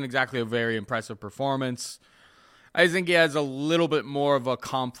Souza. Wasn't exactly a very impressive performance. I think he has a little bit more of a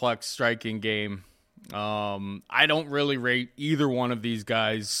complex striking game. I don't really rate either one of these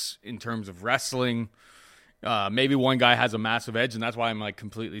guys in terms of wrestling. Maybe one guy has a massive edge, and that's why I'm like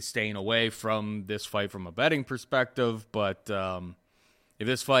completely staying away from this fight from a betting perspective. But if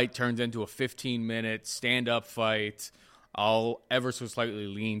this fight turns into a 15-minute stand-up fight, I'll ever so slightly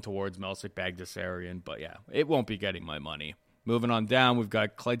lean towards Melsik Bagdasarian. But yeah, it won't be getting my money. Moving on down, we've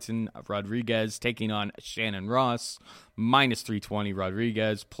got Clayton Rodriguez taking on Shannon Ross. Minus 320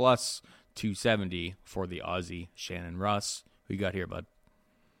 Rodriguez, plus 270 for the Aussie Shannon Ross. Who you got here, bud?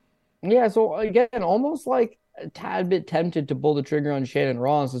 Yeah, so again, almost like a tad bit tempted to pull the trigger on Shannon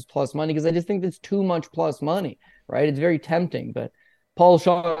Ross as plus money because I just think that's too much plus money, right? It's very tempting. But Paul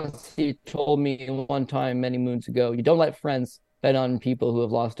Shaughnessy told me one time many moons ago, you don't let friends bet on people who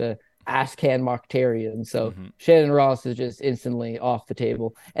have lost a Ascan Mokhtarian. So Shannon Ross is just instantly off the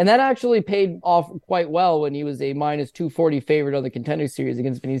table. And that actually paid off quite well when he was a minus 240 favorite on the Contender Series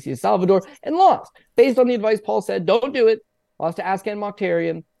against Vinicius Salvador and lost. Based on the advice Paul said, don't do it. Lost to Ascan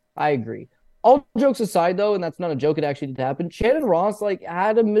Mokhtarian. I agree. All jokes aside, though, and that's not a joke, it actually did happen. Shannon Ross like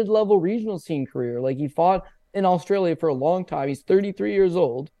had a mid-level regional scene career. Like he fought in Australia for a long time. He's 33 years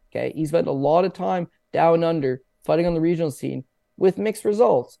old. Okay, he spent a lot of time down under fighting on the regional scene with mixed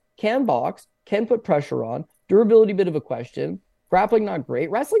results. Can box, can put pressure on, durability bit of a question, grappling not great,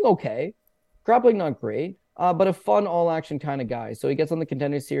 wrestling okay, grappling not great, but a fun all-action kind of guy. So he gets on the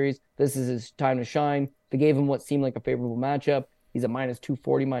Contender Series. This is his time to shine. They gave him what seemed like a favorable matchup. He's a minus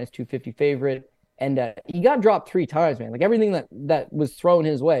 240, minus 250 favorite. And he got dropped 3 times, man. Like everything that was thrown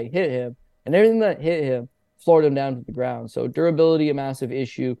his way hit him, and everything that hit him floored him down to the ground. So durability, a massive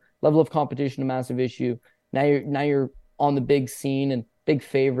issue. Level of competition, a massive issue. Now you're on the big scene and big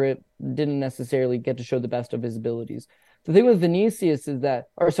favorite. Didn't necessarily get to show the best of his abilities. The thing with Vinicius is that,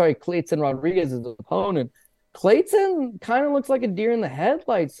 Clayton Rodriguez's opponent, Clayton kind of looks like a deer in the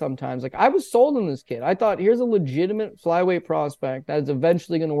headlights sometimes. Like I was sold on this kid. I thought here's a legitimate flyweight prospect that is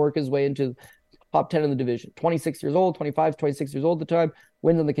eventually going to work his way into top 10 in the division. 26 years old, 26 years old at the time,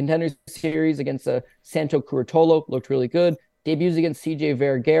 wins on the Contender Series against Santo Curatolo, looked really good. Debuts against CJ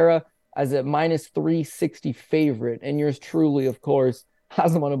Vergara as a minus 360 favorite. And yours truly, of course,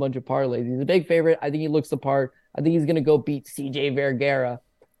 has him on a bunch of parlays. He's a big favorite. I think he looks the part. I think he's going to go beat CJ Vergara.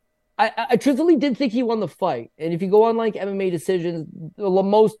 I truthfully did think he won the fight. And if you go on like MMA decisions,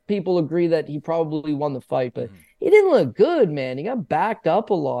 most people agree that he probably won the fight, but he didn't look good, man. He got backed up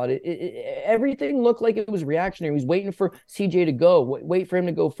a lot. Everything looked like it was reactionary. He was waiting for CJ to go, wait for him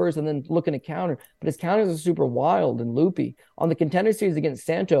to go first and then looking to counter. But his counters are super wild and loopy. On the Contender Series against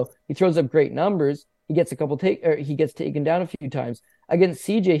Santo, he throws up great numbers. He gets he gets taken down a few times. Against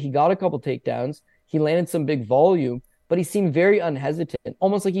CJ, he got a couple takedowns. He landed some big volume, but he seemed very unhesitant,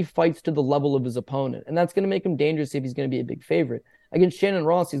 almost like he fights to the level of his opponent. And that's going to make him dangerous if he's going to be a big favorite. Against Shannon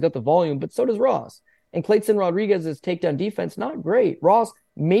Ross, he's got the volume, but so does Ross. And Clayton Rodriguez's takedown defense, not great. Ross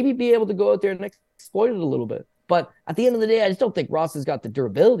maybe be able to go out there and exploit it a little bit. But at the end of the day, I just don't think Ross has got the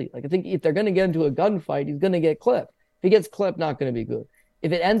durability. Like, I think if they're going to get into a gunfight, he's going to get clipped. If he gets clipped, not going to be good.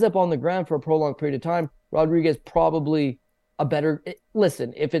 If it ends up on the ground for a prolonged period of time, Rodriguez probably a better.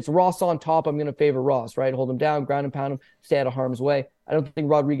 Listen, if it's Ross on top, I'm going to favor Ross, right? Hold him down, ground and pound him, stay out of harm's way. I don't think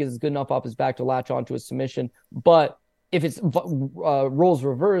Rodriguez is good enough off his back to latch onto a submission. But if it's roles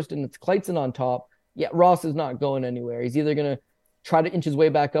reversed and it's Clayton on top, yeah, Ross is not going anywhere. He's either going to try to inch his way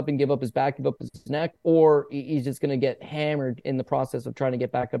back up and give up his back, give up his neck, or he's just going to get hammered in the process of trying to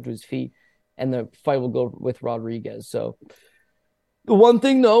get back up to his feet, and the fight will go with Rodriguez. So the one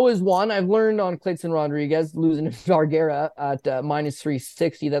thing, though, is I've learned on Clayton Rodriguez losing to Vergara at minus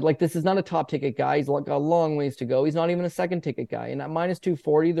 360 that, like, this is not a top ticket guy. He's got a long ways to go. He's not even a second ticket guy. And at minus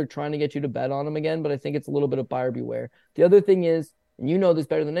 240, they're trying to get you to bet on him again, but I think it's a little bit of buyer beware. The other thing is, and you know this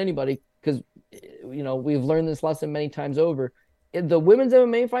better than anybody, because, we've learned this lesson many times over, the women's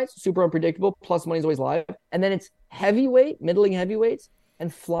MMA fights, super unpredictable, plus money's always live. And then it's heavyweight, middling heavyweights,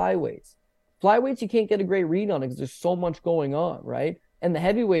 and flyweights. Flyweights, you can't get a great read on it because there's so much going on, right? And the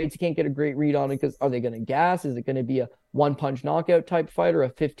heavyweights, you can't get a great read on it because are they going to gas? Is it going to be a one-punch knockout type fight or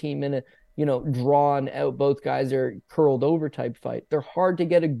a 15-minute, drawn out, both guys are curled over type fight? They're hard to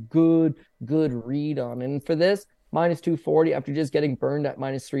get a good read on. And for this, minus 240 after just getting burned at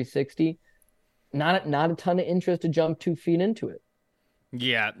minus 360, not a ton of interest to jump 2 feet into it.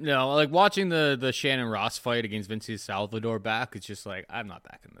 Yeah, no, like watching the Shannon Ross fight against Vinci Salvador back, it's just like, I'm not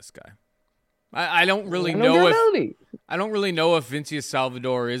backing this guy. I don't really know if Vinicius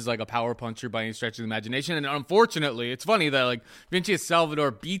Salvador is like a power puncher by any stretch of the imagination. And unfortunately, it's funny that like Vinicius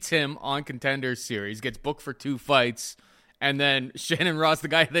Salvador beats him on Contender Series, gets booked for 2 fights, and then Shannon Ross, the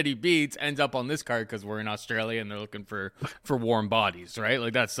guy that he beats, ends up on this card because we're in Australia and they're looking for warm bodies, right?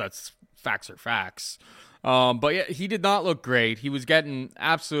 Like that's facts are facts. But yeah, he did not look great. He was getting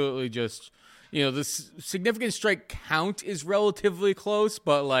absolutely just, the significant strike count is relatively close,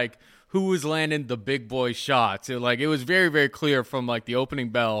 but like, who was landing the big boy shots? It was very, very clear from like the opening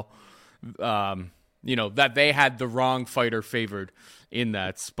bell, that they had the wrong fighter favored in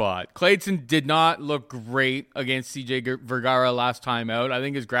that spot. Clayton did not look great against CJ Vergara last time out. I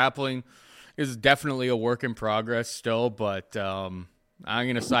think his grappling is definitely a work in progress still, but I'm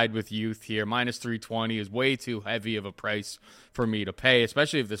going to side with youth here. Minus 320 is way too heavy of a price for me to pay,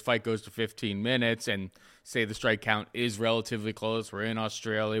 especially if this fight goes to 15 minutes and say the strike count is relatively close. We're in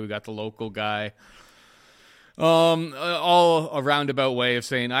Australia. We got the local guy. All a roundabout way of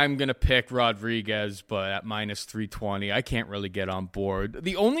saying I'm going to pick Rodriguez, but at minus 320, I can't really get on board.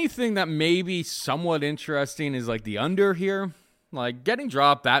 The only thing that may be somewhat interesting is like the under here. Like getting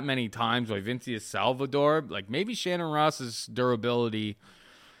dropped that many times by Vinicius Salvador, like maybe Shannon Ross's durability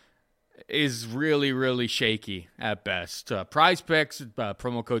is really, really shaky at best. Prize Picks,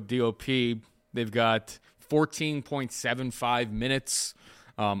 promo code DOP, they've got 14.75 minutes.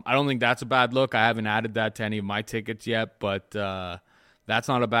 I don't think that's a bad look. I haven't added that to any of my tickets yet, but that's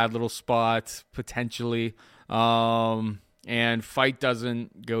not a bad little spot, potentially. And fight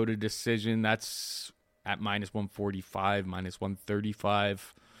doesn't go to decision. That's at minus 145, minus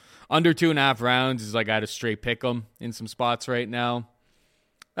 135. Under 2.5 rounds is like I had a straight pick 'em in some spots right now.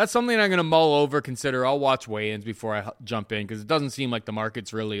 That's something I'm going to mull over, consider. I'll watch weigh-ins before I jump in because it doesn't seem like the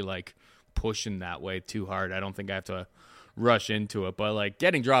market's really like pushing that way too hard. I don't think I have to rush into it. But like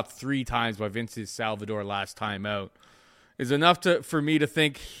getting dropped 3 times by Vinicius Salvador last time out is enough for me to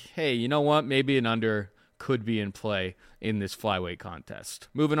think, hey, you know what? Maybe an under could be in play in this flyweight contest.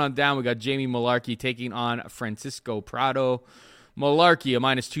 Moving on down, we got Jamie Mullarkey taking on Francisco Prado. Mullarkey, a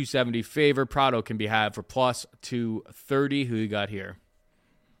minus 270 favor. Prado can be had for plus 230. Who you got here?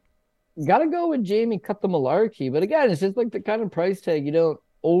 Got to go with Jamie, cut the Mullarkey. But again, it's just like the kind of price tag you don't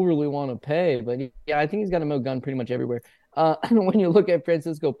overly want to pay. But yeah, I think he's got a gun pretty much everywhere. When you look at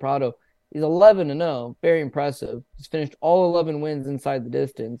Francisco Prado, he's 11-0, very impressive. He's finished all 11 wins inside the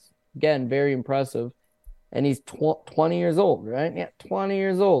distance. Again, very impressive. And he's 20 years old, right? Yeah, 20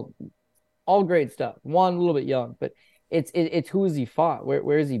 years old. All great stuff. One, a little bit young, but it's who has he fought?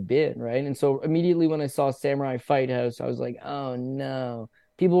 Where has he been, right? And so immediately when I saw Samurai Fight House, I was like, oh no.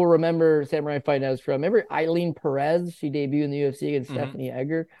 People will remember Samurai Fight House from, remember Eileen Perez? She debuted in the UFC against Stephanie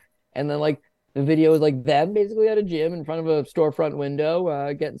Egger. And then like the video was like them basically at a gym in front of a storefront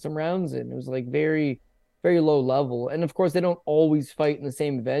window, getting some rounds in. It was like very, very low level. And of course they don't always fight in the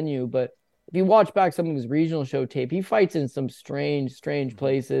same venue, but if you watch back some of his regional show tape, he fights in some strange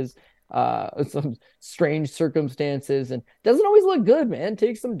places, some strange circumstances, and doesn't always look good, man.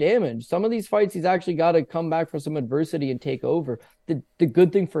 Takes some damage. Some of these fights, he's actually got to come back from some adversity and take over. The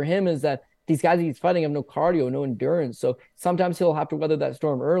good thing for him is that these guys he's fighting have no cardio, no endurance. So sometimes he'll have to weather that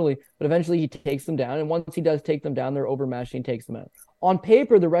storm early, but eventually he takes them down. And once he does take them down, they're overmatched and he takes them out. On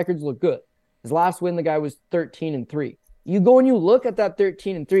paper, the records look good. His last win, the guy was 13-3. You go and you look at that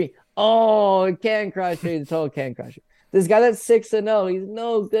 13-3. Oh, it can crush you. The total can crush you. This guy that's 6-0, he's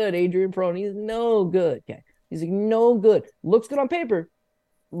no good. Adrian Peron, he's no good. Okay. He's no good. Looks good on paper,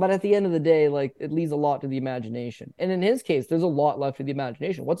 but at the end of the day, like, it leaves a lot to the imagination. And in his case, there's a lot left to the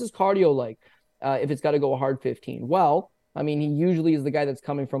imagination. What's his cardio like if it's got to go a hard 15? Well, I mean, he usually is the guy that's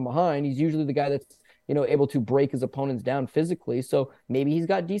coming from behind. He's usually the guy that's, able to break his opponents down physically. So maybe he's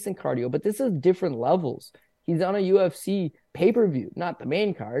got decent cardio, but this is different levels. He's on a UFC pay-per-view, not the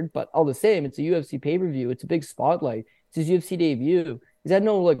main card, but all the same, it's a UFC pay-per-view. It's a big spotlight. It's his UFC debut. He's had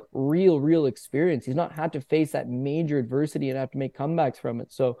no like real experience. He's not had to face that major adversity and have to make comebacks from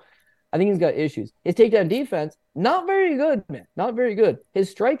it. So I think he's got issues. His takedown defense, not very good, man. Not very good. His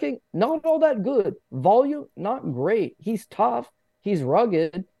striking, not all that good. Volume, not great. He's tough. He's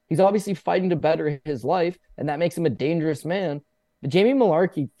rugged. He's obviously fighting to better his life, and that makes him a dangerous man. But Jamie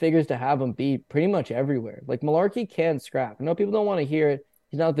Mullarkey figures to have him beat pretty much everywhere. Like, Mullarkey can scrap. I know people don't want to hear it.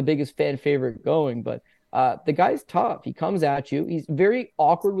 He's not the biggest fan favorite going, but the guy's tough. He comes at you. He's very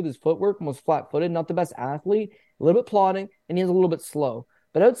awkward with his footwork, almost flat-footed, not the best athlete, a little bit plodding, and he's a little bit slow.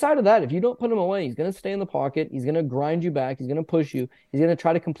 But outside of that, if you don't put him away, he's going to stay in the pocket. He's going to grind you back. He's going to push you. He's going to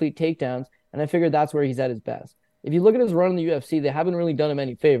try to complete takedowns, and I figured that's where he's at his best. If you look at his run in the UFC, they haven't really done him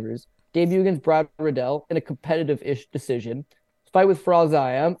any favors. Debut against Brad Riddell in a competitive-ish decision. Fight with Faraz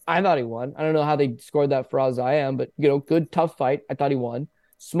Zayam, I thought he won. I don't know how they scored that Faraz Zayam, but, good, tough fight. I thought he won.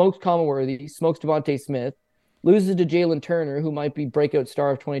 Smokes Commonworthy, smokes Devontae Smith, loses to Jalen Turner, who might be breakout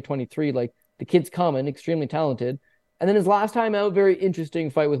star of 2023. Like, the kid's coming, extremely talented. And then his last time out, very interesting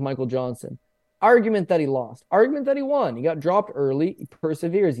fight with Michael Johnson. Argument that he lost. Argument that he won. He got dropped early. He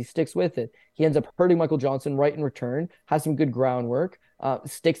perseveres. He sticks with it. He ends up hurting Michael Johnson right in return. Has some good groundwork.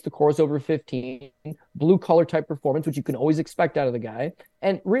 Sticks the course over 15. Blue-collar type performance, which you can always expect out of the guy.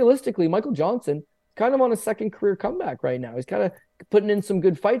 And realistically, Michael Johnson kind of on a second career comeback right now. He's kind of putting in some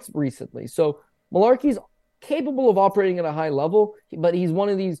good fights recently. So Mullarkey's capable of operating at a high level, but he's one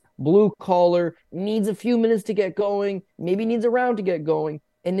of these blue-collar, needs a few minutes to get going, maybe needs a round to get going.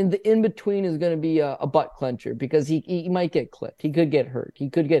 And in the in-between is going to be a butt clencher because he might get clipped. He could get hurt. He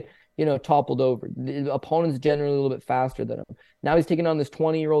could get, toppled over. The opponent's generally a little bit faster than him. Now he's taking on this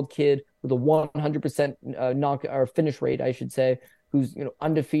 20-year-old kid with a 100% knock or finish rate, I should say, who's,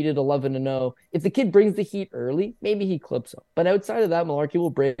 undefeated 11-0. If the kid brings the heat early, maybe he clips him. But outside of that, Mullarkey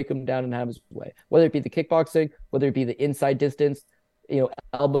will break him down and have his way. Whether it be the kickboxing, whether it be the inside distance,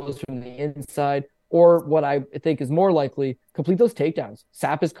 elbows from the inside, or what I think is more likely, complete those takedowns,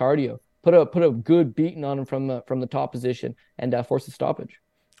 sap his cardio, put a good beating on him from the top position, and force a stoppage.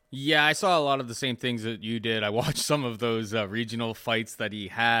 Yeah, I saw a lot of the same things that you did. I watched some of those regional fights that he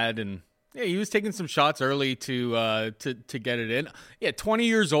had, and yeah, he was taking some shots early to get it in. Yeah, 20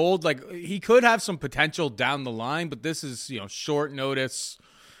 years old, like, he could have some potential down the line, but this is short notice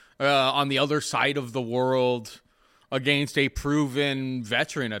on the other side of the world against a proven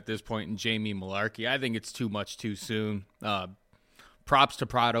veteran at this point in Jamie Mullarkey. I think it's too much too soon. Props to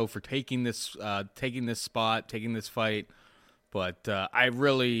Prado for taking this spot, taking this fight. But I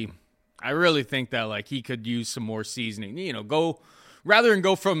really think that, like, he could use some more seasoning. Rather than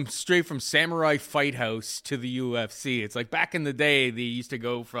go straight from Samurai Fight House to the UFC. It's like back in the day they used to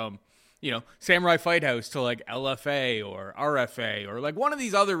go from Samurai Fight House to like LFA or RFA or like one of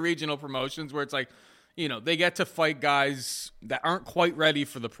these other regional promotions where it's like, they get to fight guys that aren't quite ready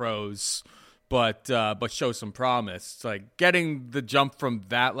for the pros, but show some promise. It's like getting the jump from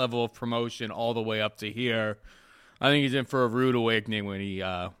that level of promotion all the way up to here. I think he's in for a rude awakening when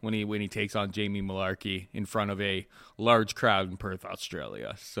he takes on Jamie Mullarkey in front of a large crowd in Perth,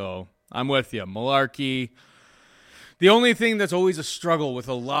 Australia. So I'm with you, Mullarkey. The only thing that's always a struggle with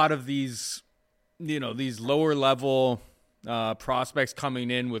a lot of these, these lower level prospects coming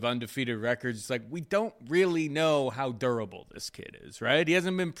in with undefeated records, it's like we don't really know how durable this kid is, right? He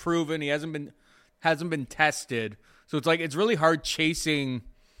hasn't been proven, he hasn't been tested, so it's like it's really hard chasing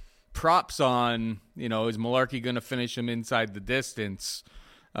props on, is Mullarkey going to finish him inside the distance?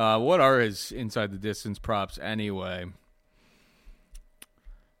 What are his inside the distance props anyway?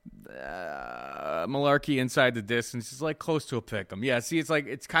 Mullarkey inside the distance is like close to a pick 'em. Yeah, see,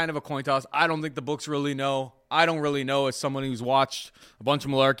 it's kind of a coin toss. I don't think the books really know. I don't really know as someone who's watched a bunch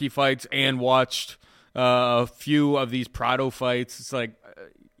of Mullarkey fights and watched a few of these Prado fights. It's like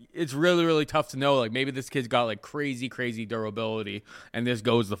it's really, really tough to know. Like, maybe this kid's got like crazy durability and this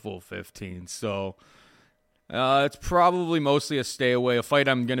goes the full 15. So It's probably mostly a stay away, a fight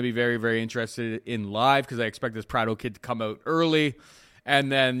I'm going to be very, very interested in live because I expect this Prado kid to come out early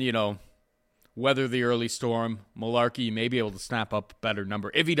and then, weather the early storm. Malarkey may be able to snap up a better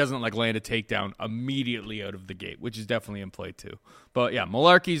number if he doesn't land a takedown immediately out of the gate, which is definitely in play too. But yeah,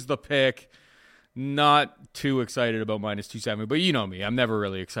 Malarkey's the pick. Not too excited about minus 270, but you know me. I'm never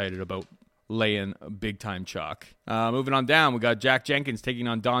really excited about laying big time chalk. Moving on down, we got Jack Jenkins taking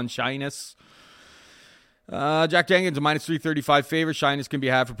on Don Shyness. Jack Jenkins a minus 335 favorite. Shyness can be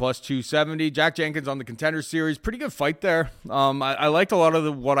had for plus 270. Jack Jenkins on the Contender Series. Pretty good fight there. I liked a lot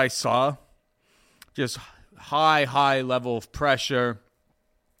of what I saw. Just high level of pressure.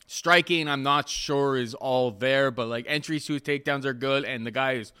 Striking, I'm not sure is all there, but entries to his takedowns are good, and the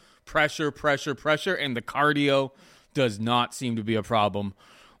guy is pressure, and the cardio does not seem to be a problem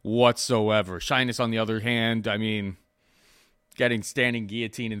whatsoever. Shyness, on the other hand, getting standing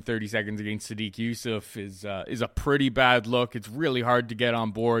guillotine in 30 seconds against Sadiq Yusuf is a pretty bad look. It's really hard to get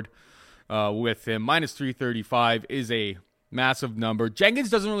on board with him. Minus 335 is a massive number. Jenkins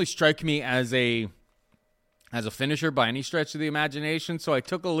doesn't really strike me as a finisher by any stretch of the imagination, so I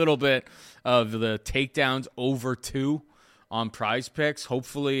took a little bit of the takedowns over 2 on Prize Picks,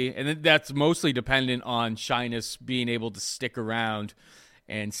 hopefully, and that's mostly dependent on Shyness being able to stick around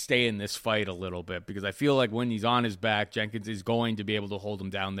and stay in this fight a little bit, because I feel like when he's on his back, Jenkins is going to be able to hold him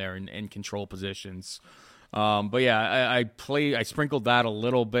down there and control positions. But yeah, I sprinkled that a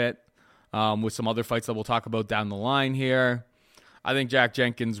little bit with some other fights that we'll talk about down the line here. I think Jack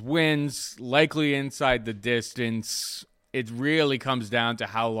Jenkins wins, likely inside the distance. It really comes down to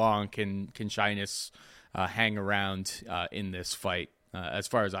how long can Shyness hang around in this fight, as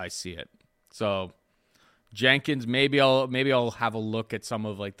far as I see it. So Jenkins, maybe I'll have a look at some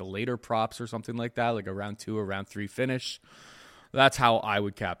of the later props or something like that, like a round 2 or round 3 finish. That's how I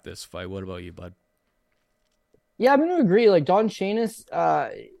would cap this fight. What about you, bud? Yeah, I'm going to agree. Don Shyness,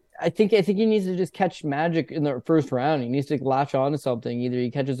 I think he needs to just catch magic in the first round. He needs to latch on to something. Either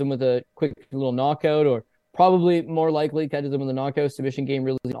he catches him with a quick little knockout, or probably more likely catches him with a knockout. Submission game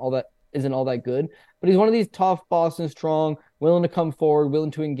really isn't all that good. But he's one of these tough, Boston strong, willing to come forward,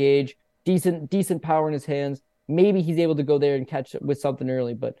 willing to engage, decent power in his hands. Maybe he's able to go there and catch it with something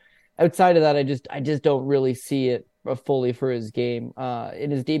early. But outside of that, I just don't really see it fully for his game. In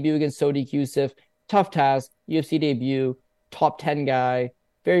his debut against Sodiq Yusuf, tough task, UFC debut, top 10 guy.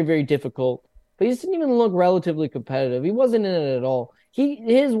 Very, very difficult. But he just didn't even look relatively competitive. He wasn't in it at all.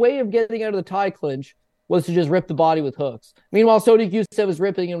 His way of getting out of the tie clinch was to just rip the body with hooks. Meanwhile, Sodiq Yusuf was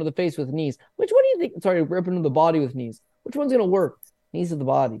ripping him to the face with knees. Which one do you think? Sorry, ripping him to the body with knees. Which one's going to work? Knees to the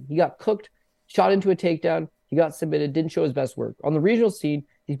body. He got cooked, shot into a takedown. He got submitted, didn't show his best work. On the regional scene,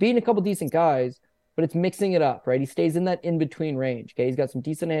 he's beating a couple decent guys, but it's mixing it up, right? He stays in that in-between range, okay? He's got some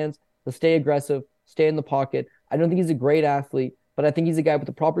decent hands. He'll stay aggressive, stay in the pocket. I don't think he's a great athlete, but I think he's a guy with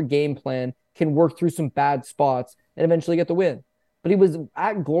a proper game plan, can work through some bad spots, and eventually get the win. But he was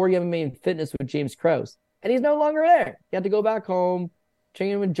at Glory MMA and Fitness with James Krause, and he's no longer there. He had to go back home,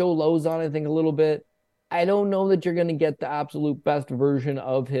 training with Joe Lozon, I think, a little bit. I don't know that you're going to get the absolute best version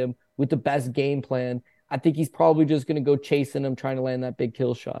of him with the best game plan. I think he's probably just going to go chasing him, trying to land that big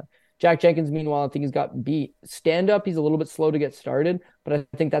kill shot. Jack Jenkins, meanwhile, I think he's got beat. Stand-up, he's a little bit slow to get started, but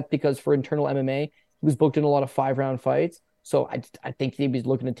I think that's because for internal MMA, he was booked in a lot of 5-round fights. So I think he's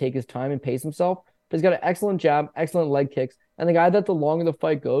looking to take his time and pace himself. But he's got an excellent jab, excellent leg kicks, and the guy that the longer the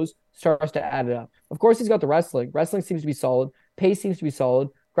fight goes starts to add it up. Of course, he's got the wrestling. Wrestling seems to be solid. Pace seems to be solid.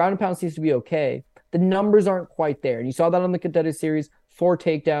 Ground and pound seems to be okay. The numbers aren't quite there. And you saw that on the Contender Series, 4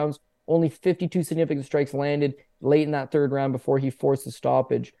 takedowns, only 52 significant strikes landed late in that third round before he forced a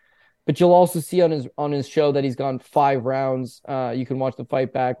stoppage. But you'll also see on his show that he's gone 5 rounds. You can watch the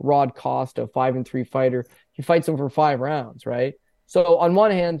fight back. Rod Costa, 5-3 fighter. He fights him for 5 rounds, right? So on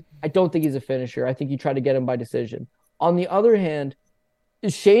one hand, I don't think he's a finisher. I think you try to get him by decision. On the other hand,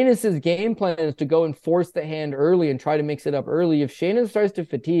 Shyness's game plan is to go and force the hand early and try to mix it up early. If Shyness starts to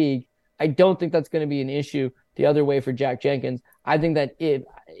fatigue, I don't think that's going to be an issue the other way for Jack Jenkins. I think that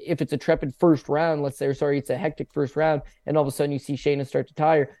if it's a trepid first round, it's a hectic first round, and all of a sudden you see Shyness start to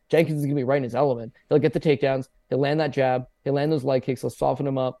tire, Jenkins is going to be right in his element. He'll get the takedowns, he'll land that jab, he'll land those leg kicks, he'll soften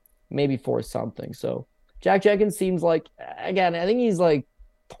him up, maybe force something. So Jack Jenkins seems like, again, I think he's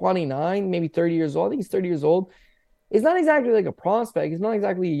 29, maybe 30 years old. I think he's 30 years old. He's not exactly a prospect. He's not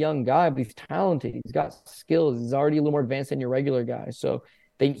exactly a young guy, but he's talented. He's got skills. He's already a little more advanced than your regular guy. So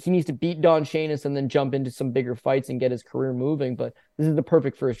he needs to beat Don Shyness and then jump into some bigger fights and get his career moving. But this is the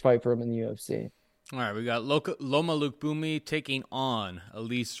perfect first fight for him in the UFC. All right, we got Loma Lukbumi taking on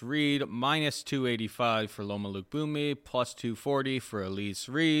Elise Reed, minus 285 for Loma Lukbumi, plus 240 for Elise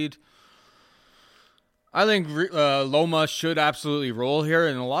Reed. I think Loma should absolutely roll here.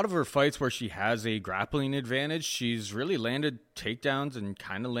 In a lot of her fights where she has a grappling advantage, she's really landed takedowns and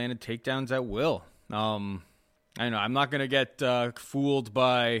kind of landed takedowns at will. I know I'm not going to get fooled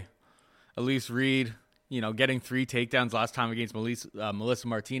by Elise Reed, getting 3 takedowns last time against Melissa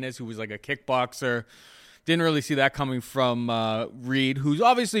Martinez, who was like a kickboxer. Didn't really see that coming from Reed, who's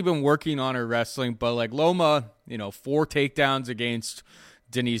obviously been working on her wrestling, but like Loma, 4 takedowns against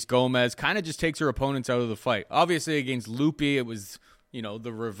Denise Gomez kind of just takes her opponents out of the fight. Obviously against Lupi, it was,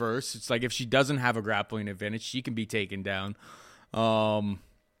 the reverse. It's like if she doesn't have a grappling advantage, she can be taken down. And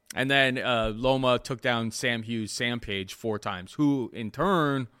then Loma took down Sam Page 4 times, who in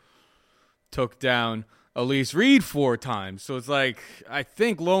turn took down Elise Reed 4 times. So it's like, I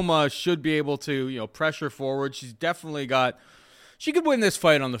think Loma should be able to, pressure forward. She's definitely she could win this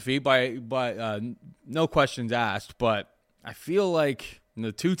fight on the feet by no questions asked, but I feel like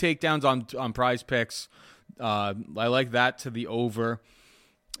the 2 takedowns on Prize Picks, I like that to the over.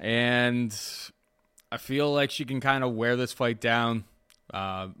 And I feel like she can kind of wear this fight down,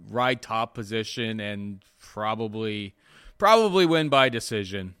 ride top position, and probably win by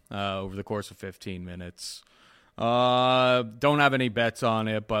decision over the course of 15 minutes. Don't have any bets on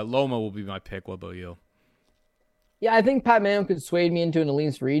it, but Loma will be my pick. What about you? Yeah, I think Pat Mayo could sway me into an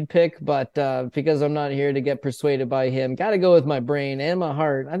Elise Reed pick, but because I'm not here to get persuaded by him, got to go with my brain and my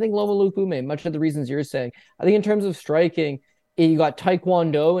heart. I think Loma Lupume, much of the reasons you're saying. I think in terms of striking, you got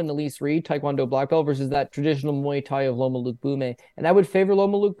Taekwondo and Elise Reed, Taekwondo black belt versus that traditional Muay Thai of Loma Lupume. And I would favor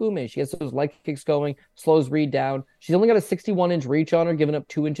Loma Lupume. She gets those leg kicks going, slows Reed down. She's only got a 61-inch reach on her, giving up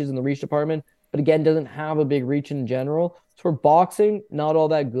 2 inches in the reach department, but again, doesn't have a big reach in general. So for boxing, not all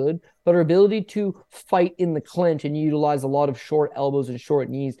that good, but her ability to fight in the clinch and utilize a lot of short elbows and short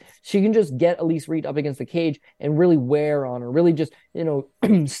knees, she can just get Elise Reed up against the cage and really wear on her, really just,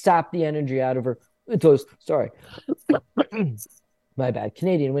 sap the energy out of her. Sorry. My bad.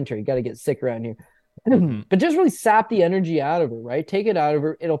 Canadian winter. You got to get sick around here. But just really sap the energy out of her, right? Take it out of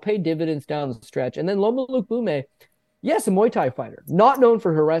her. It'll pay dividends down the stretch. And then Loma Lupume, yes, a Muay Thai fighter, not known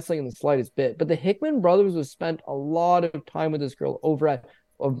for her wrestling in the slightest bit, but the Hickman brothers have spent a lot of time with this girl over at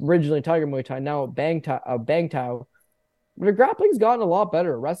originally Tiger Muay Thai, now Bang Tao. But her grappling's gotten a lot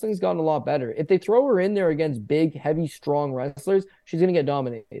better. Her wrestling's gotten a lot better. If they throw her in there against big, heavy, strong wrestlers, she's going to get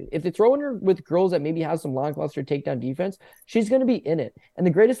dominated. If they throw in her with girls that maybe have some lackluster takedown defense, she's going to be in it. And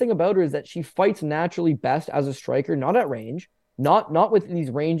the greatest thing about her is that she fights naturally best as a striker, not at range, not with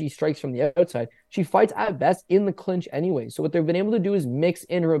these rangy strikes from the outside. She fights at best in the clinch anyway. So what they've been able to do is mix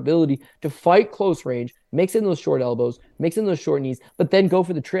in her ability to fight close range, mix in those short elbows, mix in those short knees, but then go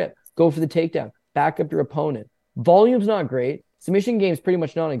for the trip, go for the takedown, back up your opponent. Volume's not great. Submission game's pretty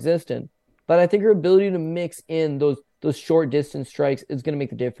much non-existent. But I think her ability to mix in those short distance strikes is going to make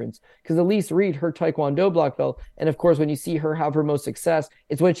the difference. Because Elise Reed, her Taekwondo black belt, and of course, when you see her have her most success,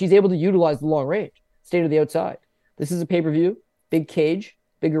 it's when she's able to utilize the long range, stay to the outside. This is a pay-per-view, big cage,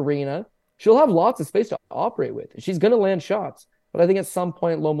 big arena. She'll have lots of space to operate with. She's going to land shots. But I think at some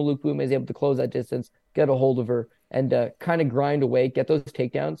point, Loma Lupume is able to close that distance, get a hold of her, and kind of grind away, get those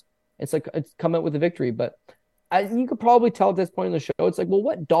takedowns. It's come out with a victory. But you could probably tell at this point in the show, it's like, well,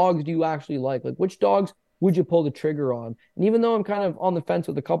 what dogs do you actually like? Like, which dogs would you pull the trigger on? And even though I'm kind of on the fence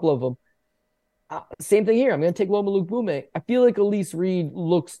with a couple of them, same thing here. I'm going to take Loma Lupume. I feel like Elise Reed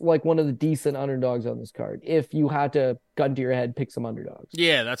looks like one of the decent underdogs on this card. If you had to gun to your head, pick some underdogs.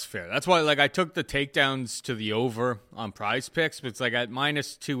 Yeah, that's fair. That's why, I took the takedowns to the over on Prize Picks, but it's like at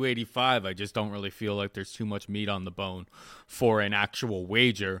minus 285, I just don't really feel like there's too much meat on the bone for an actual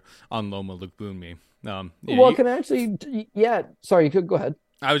wager on Loma Lupume. Sorry, you could go ahead.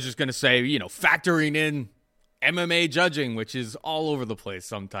 I was just going to say, factoring in MMA judging, which is all over the place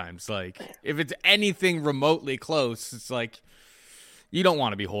sometimes. Like, if it's anything remotely close, it's like you don't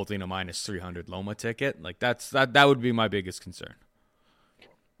want to be holding a minus 300 Loma ticket. Like, that would be my biggest concern.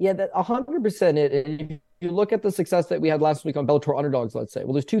 Yeah, that 100% it. If you look at the success that we had last week on Bellator underdogs, let's say,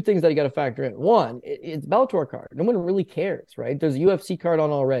 well, there's 2 things that you got to factor in. One, it's Bellator card. No one really cares, right? There's a UFC card on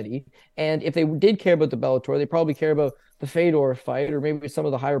already. And if they did care about the Bellator, they probably care about the Fedor fight or maybe some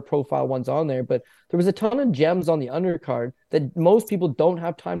of the higher profile ones on there. But there was a ton of gems on the undercard that most people don't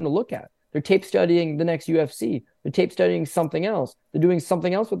have time to look at. They're tape studying the next UFC. They're tape studying something else. They're doing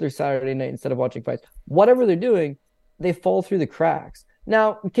something else with their Saturday night instead of watching fights. Whatever they're doing, they fall through the cracks.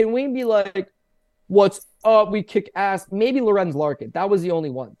 Now, can we be like, what's up? We kick ass. Maybe Lorenz Larkin. That was the only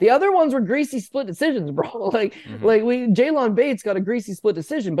one. The other ones were greasy split decisions, bro. Jalen Bates got a greasy split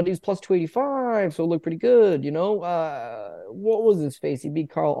decision, but he was plus 285, so it looked pretty good. What was his face? He beat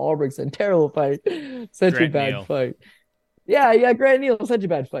Carl Albrechtson. Terrible fight. Such a bad fight. Yeah. Grant Neal, such a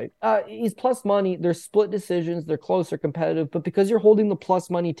bad fight. He's plus money. They're split decisions. They're close. They're competitive. But because you're holding the plus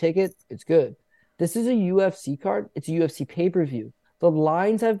money ticket, it's good. This is a UFC card. It's a UFC pay-per-view. The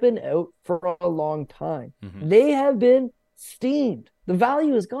lines have been out for a long time. Mm-hmm. They have been steamed. The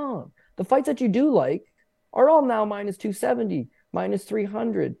value is gone. The fights that you do like are all now minus 270, minus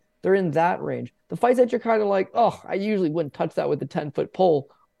 300. They're in that range. The fights that you're kind of like, oh, I usually wouldn't touch that with the 10-foot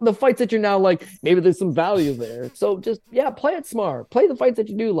pole. The fights that you're now like, maybe there's some value there. So just, yeah, play it smart. Play the fights that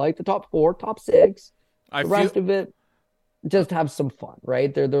you do like, the top four, top six. The rest of it, just have some fun,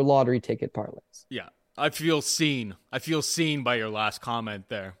 right? They're lottery ticket parlays. Yeah. I feel seen. I feel seen by your last comment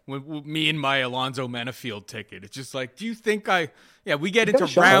there. With me and my Alonzo Menafield ticket. It's just like, do you think we get into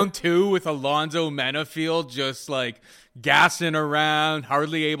round 2 with Alonzo Menafield just like gassing around,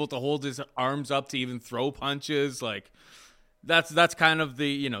 hardly able to hold his arms up to even throw punches. Like that's kind of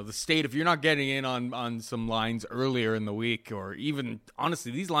the, the state. If you're not getting in on some lines earlier in the week, or even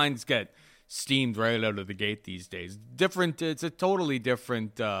honestly, these lines get steamed right out of the gate these days. It's a totally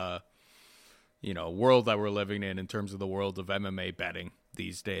different, world that we're living in terms of the world of MMA betting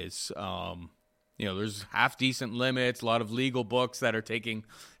these days. There's half decent limits, a lot of legal books that are taking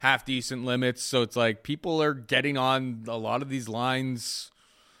half decent limits. So it's like people are getting on a lot of these lines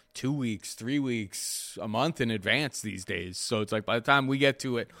 2 weeks, 3 weeks, a month in advance these days. So it's like by the time we get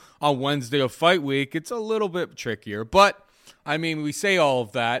to it on Wednesday of fight week, it's a little bit trickier. But I mean, we say all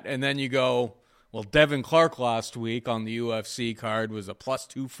of that, and then you go, well, Devin Clark last week on the UFC card was a plus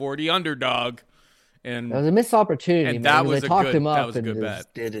 240 underdog. And that was a missed opportunity. And that was they a talked good, him up that was a and good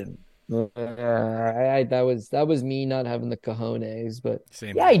just bet. didn't. That was me not having the cojones, but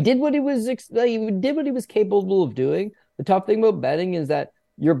Same yeah, he did what he was capable of doing. The tough thing about betting is that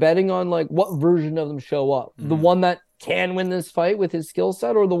you're betting on like what version of them show up. The one that can win this fight with his skill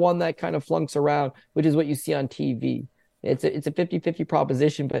set, or the one that kind of flunks around, which is what you see on TV. It's a 50-50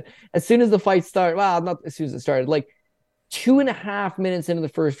 proposition, but as soon as the fight started, well, not as soon as it started, like 2.5 minutes into the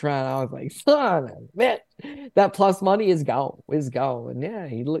first round, I was like, son of a bitch, that plus money is gone. And yeah,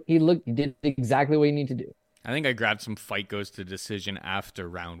 he did exactly what he needed to do. I think I grabbed some fight goes to decision after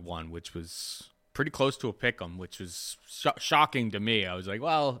round 1, which was pretty close to a pick'em, which was shocking to me. I was like,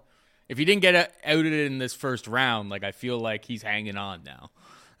 well, if he didn't get outed in this first round, like I feel like he's hanging on now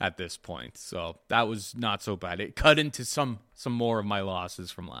at this point. So that was not so bad. It cut into some more of my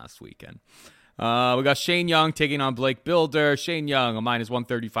losses from last weekend. We got Shane Young taking on Blake Bilder. Shane Young, a minus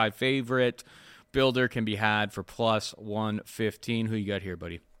 135 favorite. Bilder can be had for plus 115. Who you got here,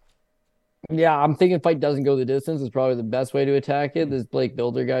 buddy? Yeah, I'm thinking fight doesn't go the distance is probably the best way to attack it. This Blake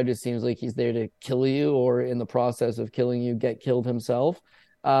Bilder guy just seems like he's there to kill you, or in the process of killing you, get killed himself.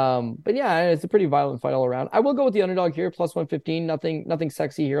 But yeah, it's a pretty violent fight all around. I will go with the underdog here, plus 115. Nothing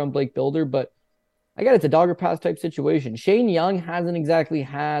sexy here on Blake Bilder, but again, it's a dog or pass type situation. Shane Young hasn't exactly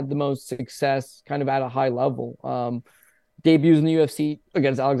had the most success kind of at a high level. Debuts in the UFC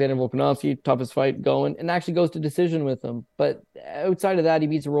against Alexander Volkanovski, toughest fight going, and actually goes to decision with him. But outside of that, he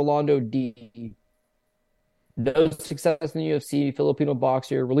beats Rolando D. No success in the UFC, Filipino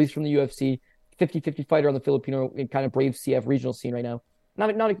boxer, released from the UFC, 50-50 fighter on the Filipino kind of brave CF regional scene right now.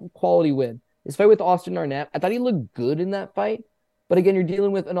 Not a quality win. His fight with Austin Arnett, I thought he looked good in that fight. But again, you're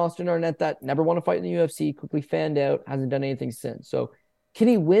dealing with an Austin Arnett that never won a fight in the UFC, quickly fanned out, hasn't done anything since. So can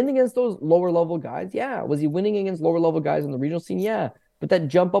he win against those lower level guys? Yeah. Was he winning against lower level guys in the regional scene? Yeah. But that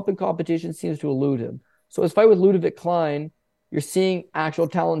jump up in competition seems to elude him. So his fight with Ludovic Klein, you're seeing actual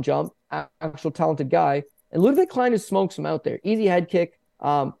talent jump, actual talented guy. And Ludovic Klein just smokes him out there. Easy head kick,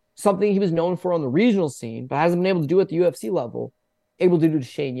 something he was known for on the regional scene, but hasn't been able to do at the UFC level. Able to do to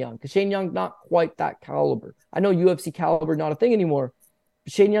Shane Young, because Shane Young's not quite that caliber. I know UFC caliber not a thing anymore,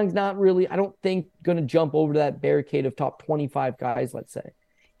 but Shane Young's not really, I don't think, going to jump over to that barricade of top 25 guys, let's say.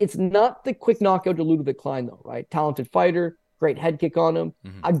 It's not the quick knockout to Ludovic Klein, though, right? Talented fighter, great head kick on him.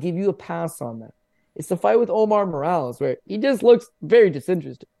 I'll give you a pass on that. It's the fight with Omar Morales, where he just looks very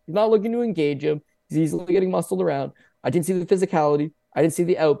disinterested. He's not looking to engage him. He's easily getting muscled around. I didn't see the physicality. I didn't see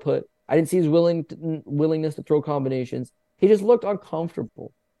the output. I didn't see his willingness to throw combinations. He just looked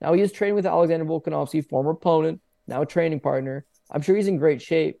uncomfortable. Now he is training with Alexander Volkanovski, former opponent, now a training partner. I'm sure he's in great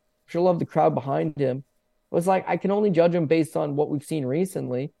shape. I'm sure love the crowd behind him. But it's like I can only judge him based on what we've seen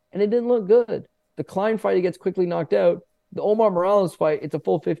recently, and it didn't look good. The Klein fight, he gets quickly knocked out. The Omar Morales fight, it's a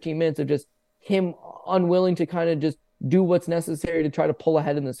full 15 minutes of just him unwilling to kind of just do what's necessary to try to pull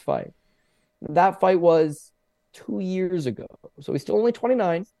ahead in this fight. That fight was 2 years ago. So he's still only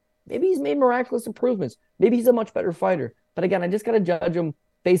 29. Maybe he's made miraculous improvements. Maybe he's a much better fighter. But again, I just got to judge him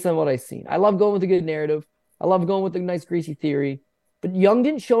based on what I've seen. I love going with a good narrative. I love going with a nice greasy theory. But Young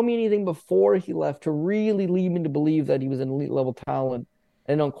didn't show me anything before he left to really lead me to believe that he was an elite level talent.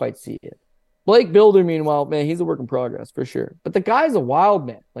 And I don't quite see it. Blake Builder, meanwhile, man, he's a work in progress for sure. But the guy's a wild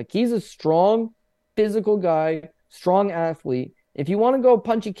man. Like, he's a strong, physical guy, strong athlete. If you want to go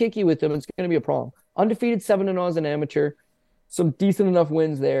punchy kicky with him, it's going to be a problem. Undefeated 7-0 as an amateur, some decent enough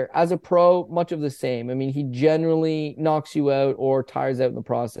wins there. As a pro, much of the same. I mean, he generally knocks you out or tires out in the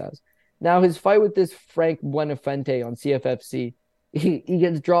process. Now, his fight with this Frank Buenafuente on CFFC, he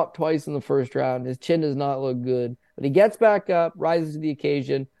gets dropped twice in the first round. His chin does not look good, but he gets back up, rises to the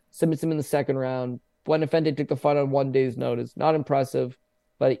occasion, submits him in the second round. Buenafuente took the fight on 1 day's notice. Not impressive,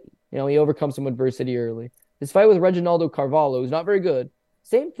 but he overcomes some adversity early. His fight with Reginaldo Carvalho, who's not very good.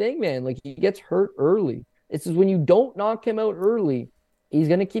 Same thing, man. Like, he gets hurt early. It's just when you don't knock him out early, he's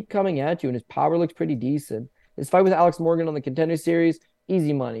going to keep coming at you, and his power looks pretty decent. His fight with Alex Morgan on the Contender Series,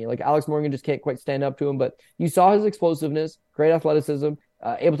 easy money. Like, Alex Morgan just can't quite stand up to him, but you saw his explosiveness, great athleticism,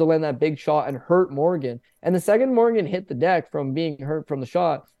 able to land that big shot and hurt Morgan. And the second Morgan hit the deck from being hurt from the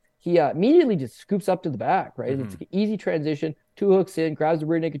shot, he immediately just scoops up to the back, right? Mm-hmm. It's an easy transition, 2 hooks in, grabs the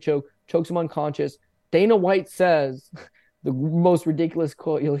rear naked choke, chokes him unconscious. Dana White says, the most ridiculous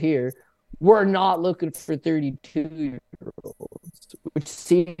quote you'll hear, "We're not looking for 32-year-olds," which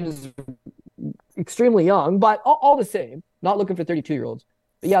seems extremely young, but all the same, not looking for 32-year-olds.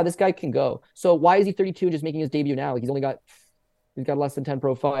 But yeah, this guy can go. So why is he 32 and just making his debut now? Like, he's got less than 10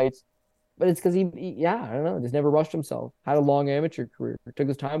 pro fights. But it's because he, I don't know, just never rushed himself. Had a long amateur career. Took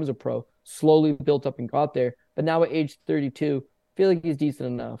his time as a pro. Slowly built up and got there. But now at age 32, I feel like he's decent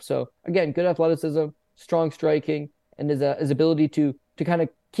enough. So again, good athleticism, strong striking, and his ability to kind of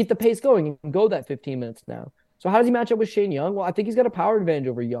keep the pace going and go that 15 minutes now. So how does he match up with Shane Young? Well, I think he's got a power advantage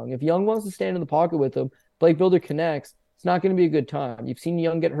over Young. If Young wants to stand in the pocket with him, Blake Builder connects, it's not going to be a good time. You've seen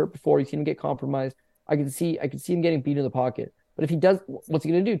Young get hurt before. You've seen him get compromised. I can see him getting beat in the pocket. But if he does, what's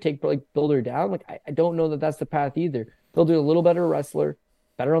he going to do? Take Blake Builder down? Like, I don't know that that's the path either. Builder, a little better wrestler,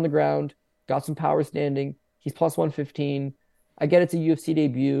 better on the ground, got some power standing. He's plus 115. I get it's a UFC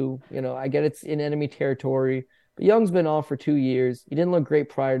debut. I get it's in enemy territory. But Young's been off for 2 years. He didn't look great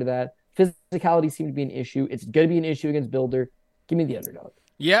prior to that. Physicality seemed to be an issue. It's going to be an issue against Builder. Give me the underdog.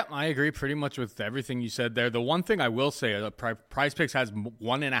 Yeah, I agree pretty much with everything you said there. The one thing I will say, Prize Picks has 1.5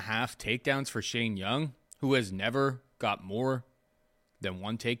 takedowns for Shane Young, who has never got more than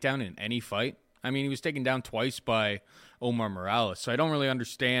 1 takedown in any fight. I mean, he was taken down twice by Omar Morales, so I don't really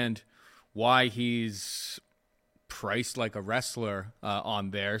understand why he's priced like a wrestler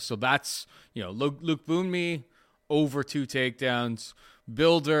on there. So that's, Luke Boonmi over 2 takedowns,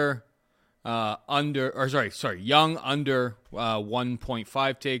 Builder Young under 1.5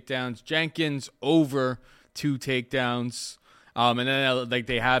 takedowns, Jenkins over 2 takedowns, and then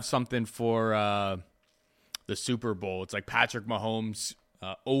they have something for the Super Bowl. It's like Patrick Mahomes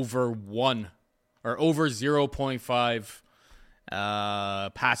over 1 or over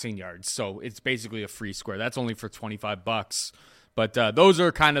 0.5 passing yards. So it's basically a free square. That's only for $25. But those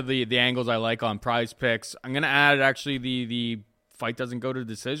are kind of the angles I like on Prize Picks. I'm going to add actually the fight doesn't go to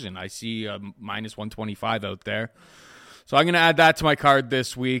decision. I see minus 125 out there. So I'm going to add that to my card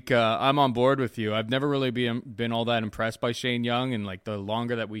this week. I'm on board with you. I've never really been all that impressed by Shane Young, and like the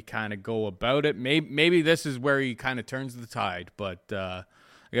longer that we kind of go about it, maybe this is where he kind of turns the tide. But I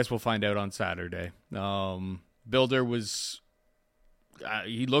guess we'll find out on Saturday. Builder was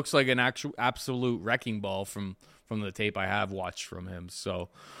he looks like an absolute wrecking ball from the tape I have watched from him. So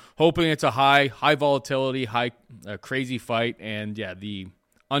hoping it's a high volatility, crazy fight, and yeah, the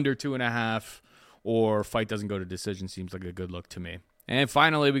under 2.5. Or fight doesn't go to decision seems like a good look to me. And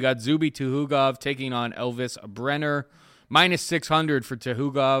finally, we got Zubi Tuhugov taking on Elvis Brenner. Minus 600 for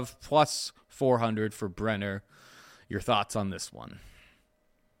Tuhugov, plus 400 for Brenner. Your thoughts on this one?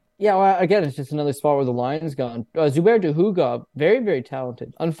 Yeah, well, again, it's just another spot where the line's gone. Zubair Tuhugov, very, very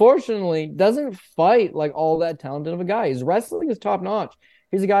talented. Unfortunately, doesn't fight like all that talented of a guy. His wrestling is top-notch.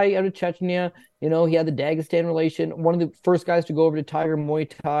 Here's a guy out of Chechnya. He had the Dagestan relation. One of the first guys to go over to Tiger Muay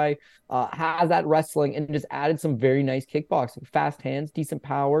Thai. Has that wrestling and just added some very nice kickboxing. Fast hands, decent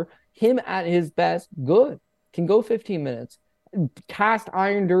power. Him at his best, good. Can go 15 minutes. Cast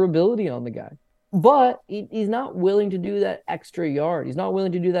iron durability on the guy. But he's not willing to do that extra yard. He's not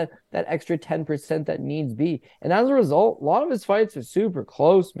willing to do that extra 10% that needs be. And as a result, a lot of his fights are super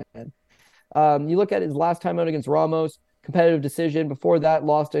close, man. You look at his last time out against Ramos, competitive decision. Before that,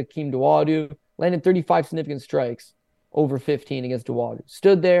 lost to Akeem Dawodu. Landed 35 significant strikes, over 15 against Dawodu.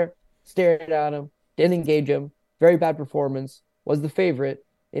 Stood there, stared at him, didn't engage him. Very bad performance. Was the favorite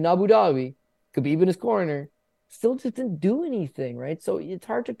in Abu Dhabi. Khabib in his corner. Still just didn't do anything, right? So it's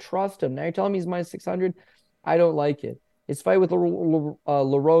hard to trust him. Now you're telling me he's minus 600. I don't like it. His fight with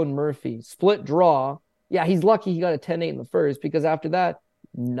Lerone Murphy, split draw. Yeah, he's lucky he got a 10-8 in the first because after that,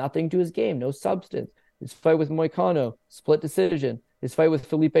 nothing to his game, no substance. His fight with Moicano, split decision. His fight with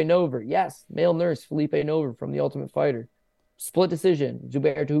Felipe Nover, yes, male nurse Felipe Nover from The Ultimate Fighter, split decision.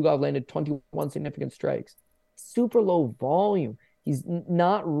 Zubair Tukhugov landed 21 significant strikes. Super low volume. He's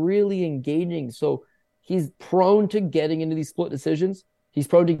not really engaging, so he's prone to getting into these split decisions. He's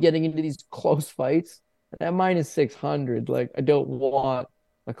prone to getting into these close fights. And at minus 600, like, I don't want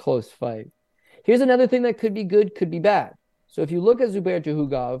a close fight. Here's another thing that could be good, could be bad. So if you look at Zubair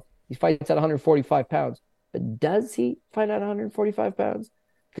Tukhugov, he fights at 145 pounds. But does he fight at 145 pounds?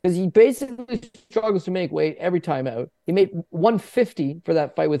 Because he basically struggles to make weight every time out. He made 150 for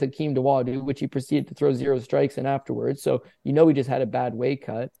that fight with Hakeem Dawodu, which he proceeded to throw 0 strikes in afterwards. So he just had a bad weight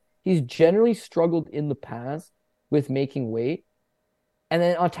cut. He's generally struggled in the past with making weight. And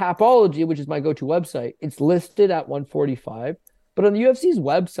then on Tapology, which is my go-to website, it's listed at 145. But on the UFC's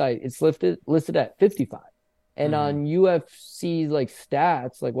website, it's listed at 55. And on UFC's like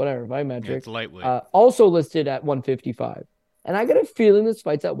stats, like whatever, my metric, it's lightweight. Also listed at 155. And I got a feeling this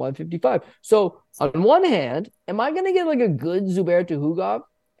fight's at 155. So on one hand, am I going to get like a good Zubair Tukhugov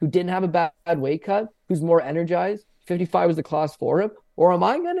who didn't have a bad weight cut, who's more energized? 55 was the class for him. Or am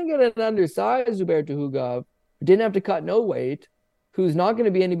I going to get an undersized Zubair Tukhugov who didn't have to cut no weight, who's not going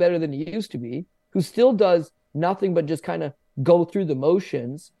to be any better than he used to be, who still does nothing but just kind of go through the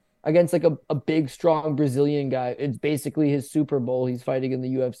motions against like a big, strong Brazilian guy? It's basically his Super Bowl. He's fighting in the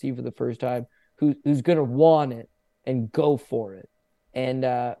UFC for the first time, who's going to want it and go for it. And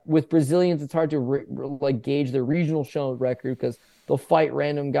with Brazilians, it's hard to gauge their regional show record because they'll fight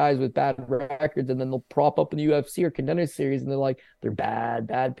random guys with bad records and then they'll prop up in the UFC or Contender Series and they're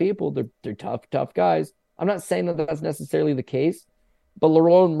bad people. They're tough guys. I'm not saying that that's necessarily the case, but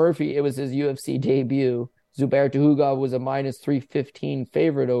Lerone Murphy, it was his UFC debut. Zubair Tukhugov was a minus 315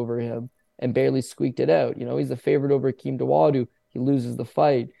 favorite over him and barely squeaked it out. He's a favorite over Hakeem Dawodu. He loses the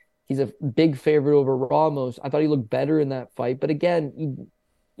fight. He's a big favorite over Ramos. I thought he looked better in that fight. But again,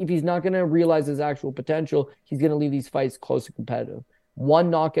 if he's not going to realize his actual potential, he's going to leave these fights close and competitive. One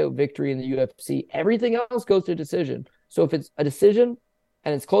knockout victory in the UFC. Everything else goes to decision. So if it's a decision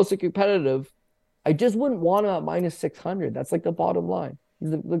and it's close and competitive, I just wouldn't want to minus 600. That's like the bottom line.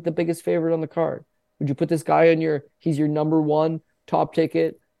 He's the biggest favorite on the card. Would you put this guy on he's your number one top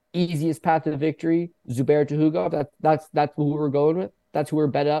ticket, easiest path to victory, Zubair Tukhugov? That's who we're going with. That's who we're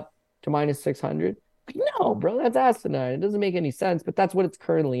bet up to minus 600. No, bro, that's asinine. It doesn't make any sense, but that's what it's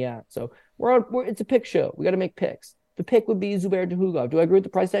currently at. So it's a pick show. We got to make picks. The pick would be Zubair Tukhugov. Do I agree with the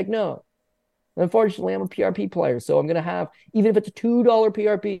price tag? No. Unfortunately, I'm a PRP player, so I'm going to have, even if it's a $2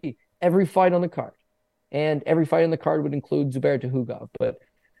 PRP, every fight on the card. And every fight on the card would include Zubair Tukhugov. But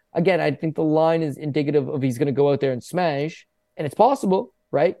again, I think the line is indicative of he's going to go out there and smash. And it's possible,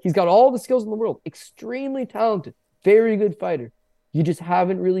 right? He's got all the skills in the world. Extremely talented. Very good fighter. You just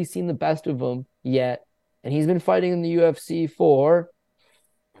haven't really seen the best of him yet. And he's been fighting in the UFC for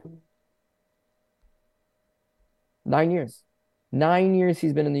 9 years. 9 years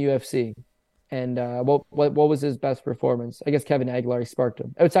he's been in the UFC. And what was his best performance? I guess Kevin Aguilar sparked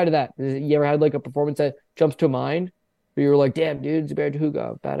him. Outside of that, you ever had like a performance that jumps to mind where you were like, damn, dude, Zubair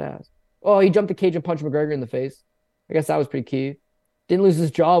Tukhugov, badass. Oh, he jumped the cage and punched McGregor in the face. I guess that was pretty key. Didn't lose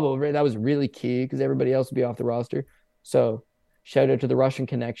his job over it. That was really key because everybody else would be off the roster. So shout out to the Russian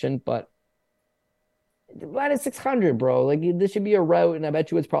connection. But minus 600, bro. Like, this should be a route, and I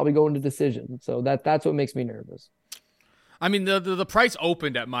bet you it's probably going to decision. So that's what makes me nervous. I mean, the price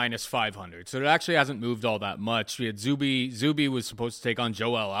opened at minus 500, so it actually hasn't moved all that much. We had Zuby was supposed to take on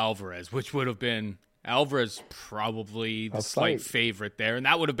Joel Alvarez, which would have been Alvarez probably the slight favorite there, and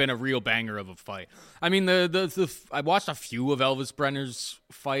that would have been a real banger of a fight. I mean, I watched a few of Elvis Brenner's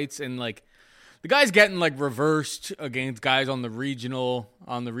fights, and like the guy's getting like reversed against guys on the regional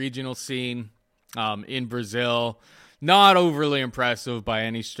scene in Brazil. Not overly impressive by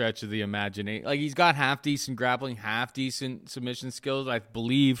any stretch of the imagination. Like, he's got half-decent grappling, half-decent submission skills. I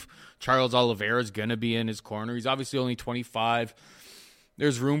believe Charles Oliveira is going to be in his corner. He's obviously only 25.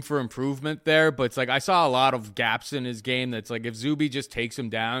 There's room for improvement there, but it's like I saw a lot of gaps in his game that's like if Zuby just takes him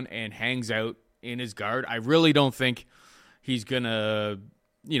down and hangs out in his guard, I really don't think he's going to,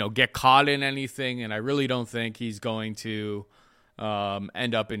 get caught in anything, and I really don't think he's going to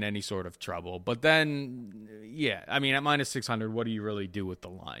end up in any sort of trouble. But then, yeah, I mean, at minus 600, what do you really do with the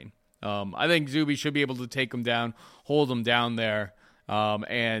line? I think Zuby should be able to take him down, hold him down there,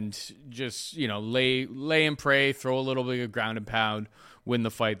 and just, lay and pray, throw a little bit of ground and pound, win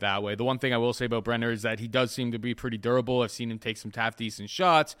the fight that way. The one thing I will say about Brenner is that he does seem to be pretty durable. I've seen him take some half-decent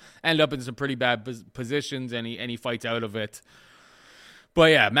shots, end up in some pretty bad positions, and he fights out of it.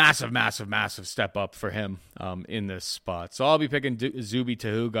 But yeah, massive, massive, massive step up for him in this spot. So I'll be picking Zubi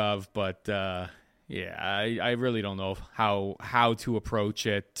Tuhugov, but I really don't know how to approach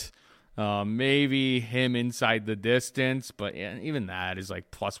it. Maybe him inside the distance, but yeah, even that is like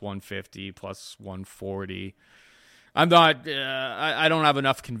plus 150, plus 140. I'm not. I don't have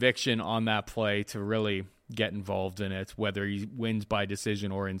enough conviction on that play to really get involved in it, whether he wins by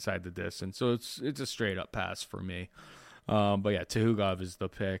decision or inside the distance. So it's a straight up pass for me. But yeah, Tuhugov is the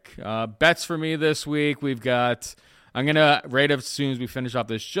pick. Bets for me this week. We've got. I'm gonna right as soon as we finish off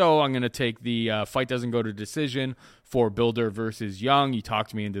this show, I'm gonna take the fight doesn't go to decision for Bilder versus Young. You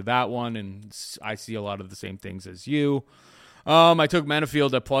talked me into that one, and I see a lot of the same things as you. I took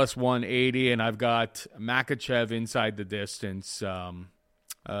Menifield at plus 180, and I've got Makhachev inside the distance,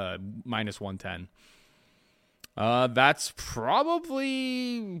 minus 110. That's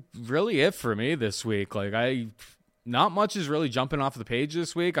probably really it for me this week. Not much is really jumping off the page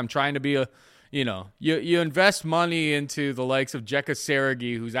this week. I'm trying to be you invest money into the likes of Jekka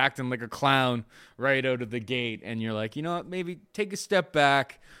Sergey, who's acting like a clown right out of the gate, and you're like, you know what, maybe take a step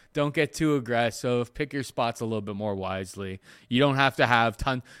back. Don't get too aggressive. Pick your spots a little bit more wisely. You don't have to have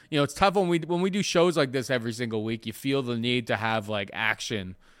ton. It's tough when we do shows like this every single week. You feel the need to have like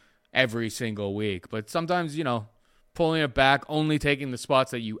action every single week, but sometimes pulling it back, only taking the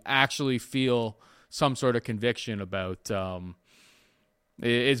spots that you actually feel some sort of conviction about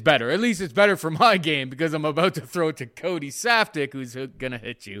is better. At least it's better for my game because I'm about to throw it to Cody Saftik, who's gonna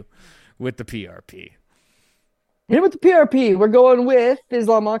hit you with the PRP. And with the PRP, we're going with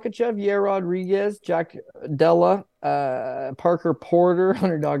Islam Makhachev, Yair Rodriguez, Jack Della, Parker Porter,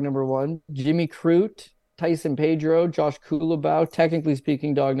 underdog number 1, Jimmy Crute, Tyson Pedro, Josh Kulabau, technically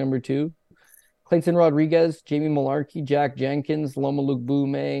speaking, dog number 2, Clayton Rodriguez, Jamie Malarkey, Jack Jenkins, Loma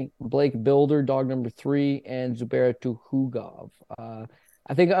Lugbume, Blake Bilder, dog number 3, and Zubaira Tuhugov.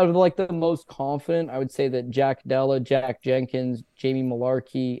 I think out of the most confident, I would say that Jack Della, Jack Jenkins, Jamie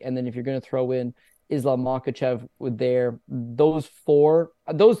Malarkey, and then if you're going to throw in Islam Makhachev with those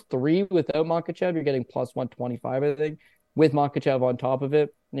 3 without Makhachev, you're getting plus 125, I think. With Makhachev on top of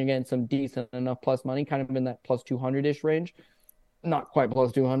it, and you're getting some decent enough plus money, kind of in that plus 200-ish range. Not quite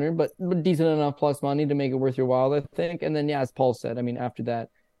plus 200, but decent enough plus money to make it worth your while, I think. And then, yeah, as Paul said, I mean, after that,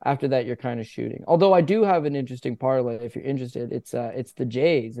 you're kind of shooting. Although I do have an interesting parlay if you're interested. It's the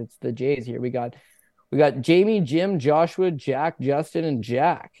Jays. It's the Jays here. We got Jamie, Jim, Joshua, Jack, Justin, and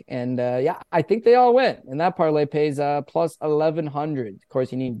Jack. And I think they all win. And that parlay pays plus 1,100. Of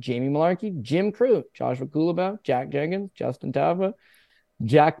course, you need Jamie Malarkey, Jim Crute, Joshua Kulabau, Jack Jenkins, Justin Tava,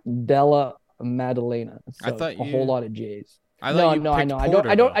 Jack Della Maddalena. So whole lot of J's. I know.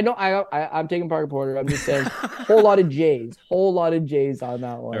 I'm taking Parker Porter. I'm just saying, whole lot of J's on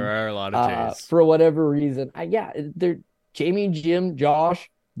that one. There are a lot of J's for whatever reason. They're Jamie, Jim, Josh,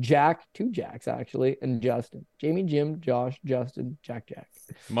 Jack, 2 Jacks actually, and Justin. Jamie, Jim, Josh, Justin, Jack.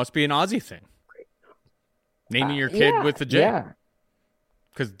 Must be an Aussie thing. Naming your kid with the J. Yeah.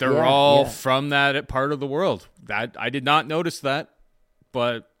 Because they're all from that part of the world. That I did not notice that,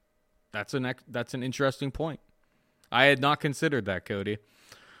 but that's an interesting point. I had not considered that, Cody.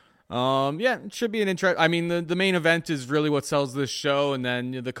 It should be an interest. I mean, the main event is really what sells this show, and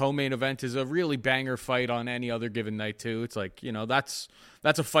then the co-main event is a really banger fight on any other given night too. It's like, that's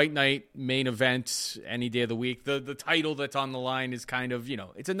a fight night main event any day of the week. The title that's on the line is kind of,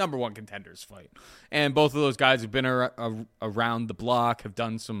 it's a number 1 contenders fight, and both of those guys have been around the block, have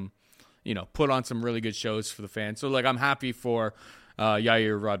done some, put on some really good shows for the fans. So I'm happy for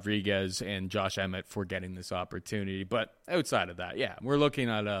Yair Rodriguez and Josh Emmett for getting this opportunity. But outside of that, we're looking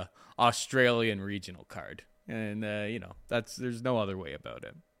at a Australian regional card. And, there's no other way about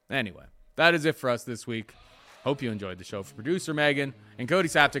it. Anyway, that is it for us this week. Hope you enjoyed the show. For producer Megan and Cody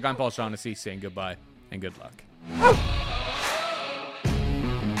Saftik, I'm Paul Shaughnessy saying goodbye and good luck.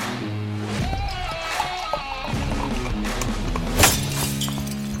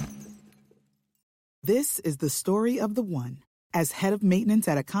 This is the story of the one. As head of maintenance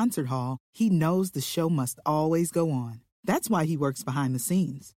at a concert hall, he knows the show must always go on. That's why he works behind the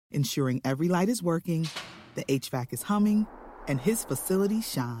scenes, ensuring every light is working, the HVAC is humming, and his facility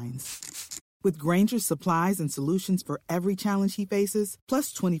shines. With Grainger's supplies and solutions for every challenge he faces,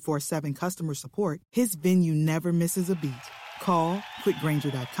 plus 24/7 customer support, his venue never misses a beat. Call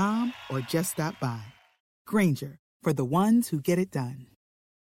quickgrainger.com or just stop by. Grainger, for the ones who get it done.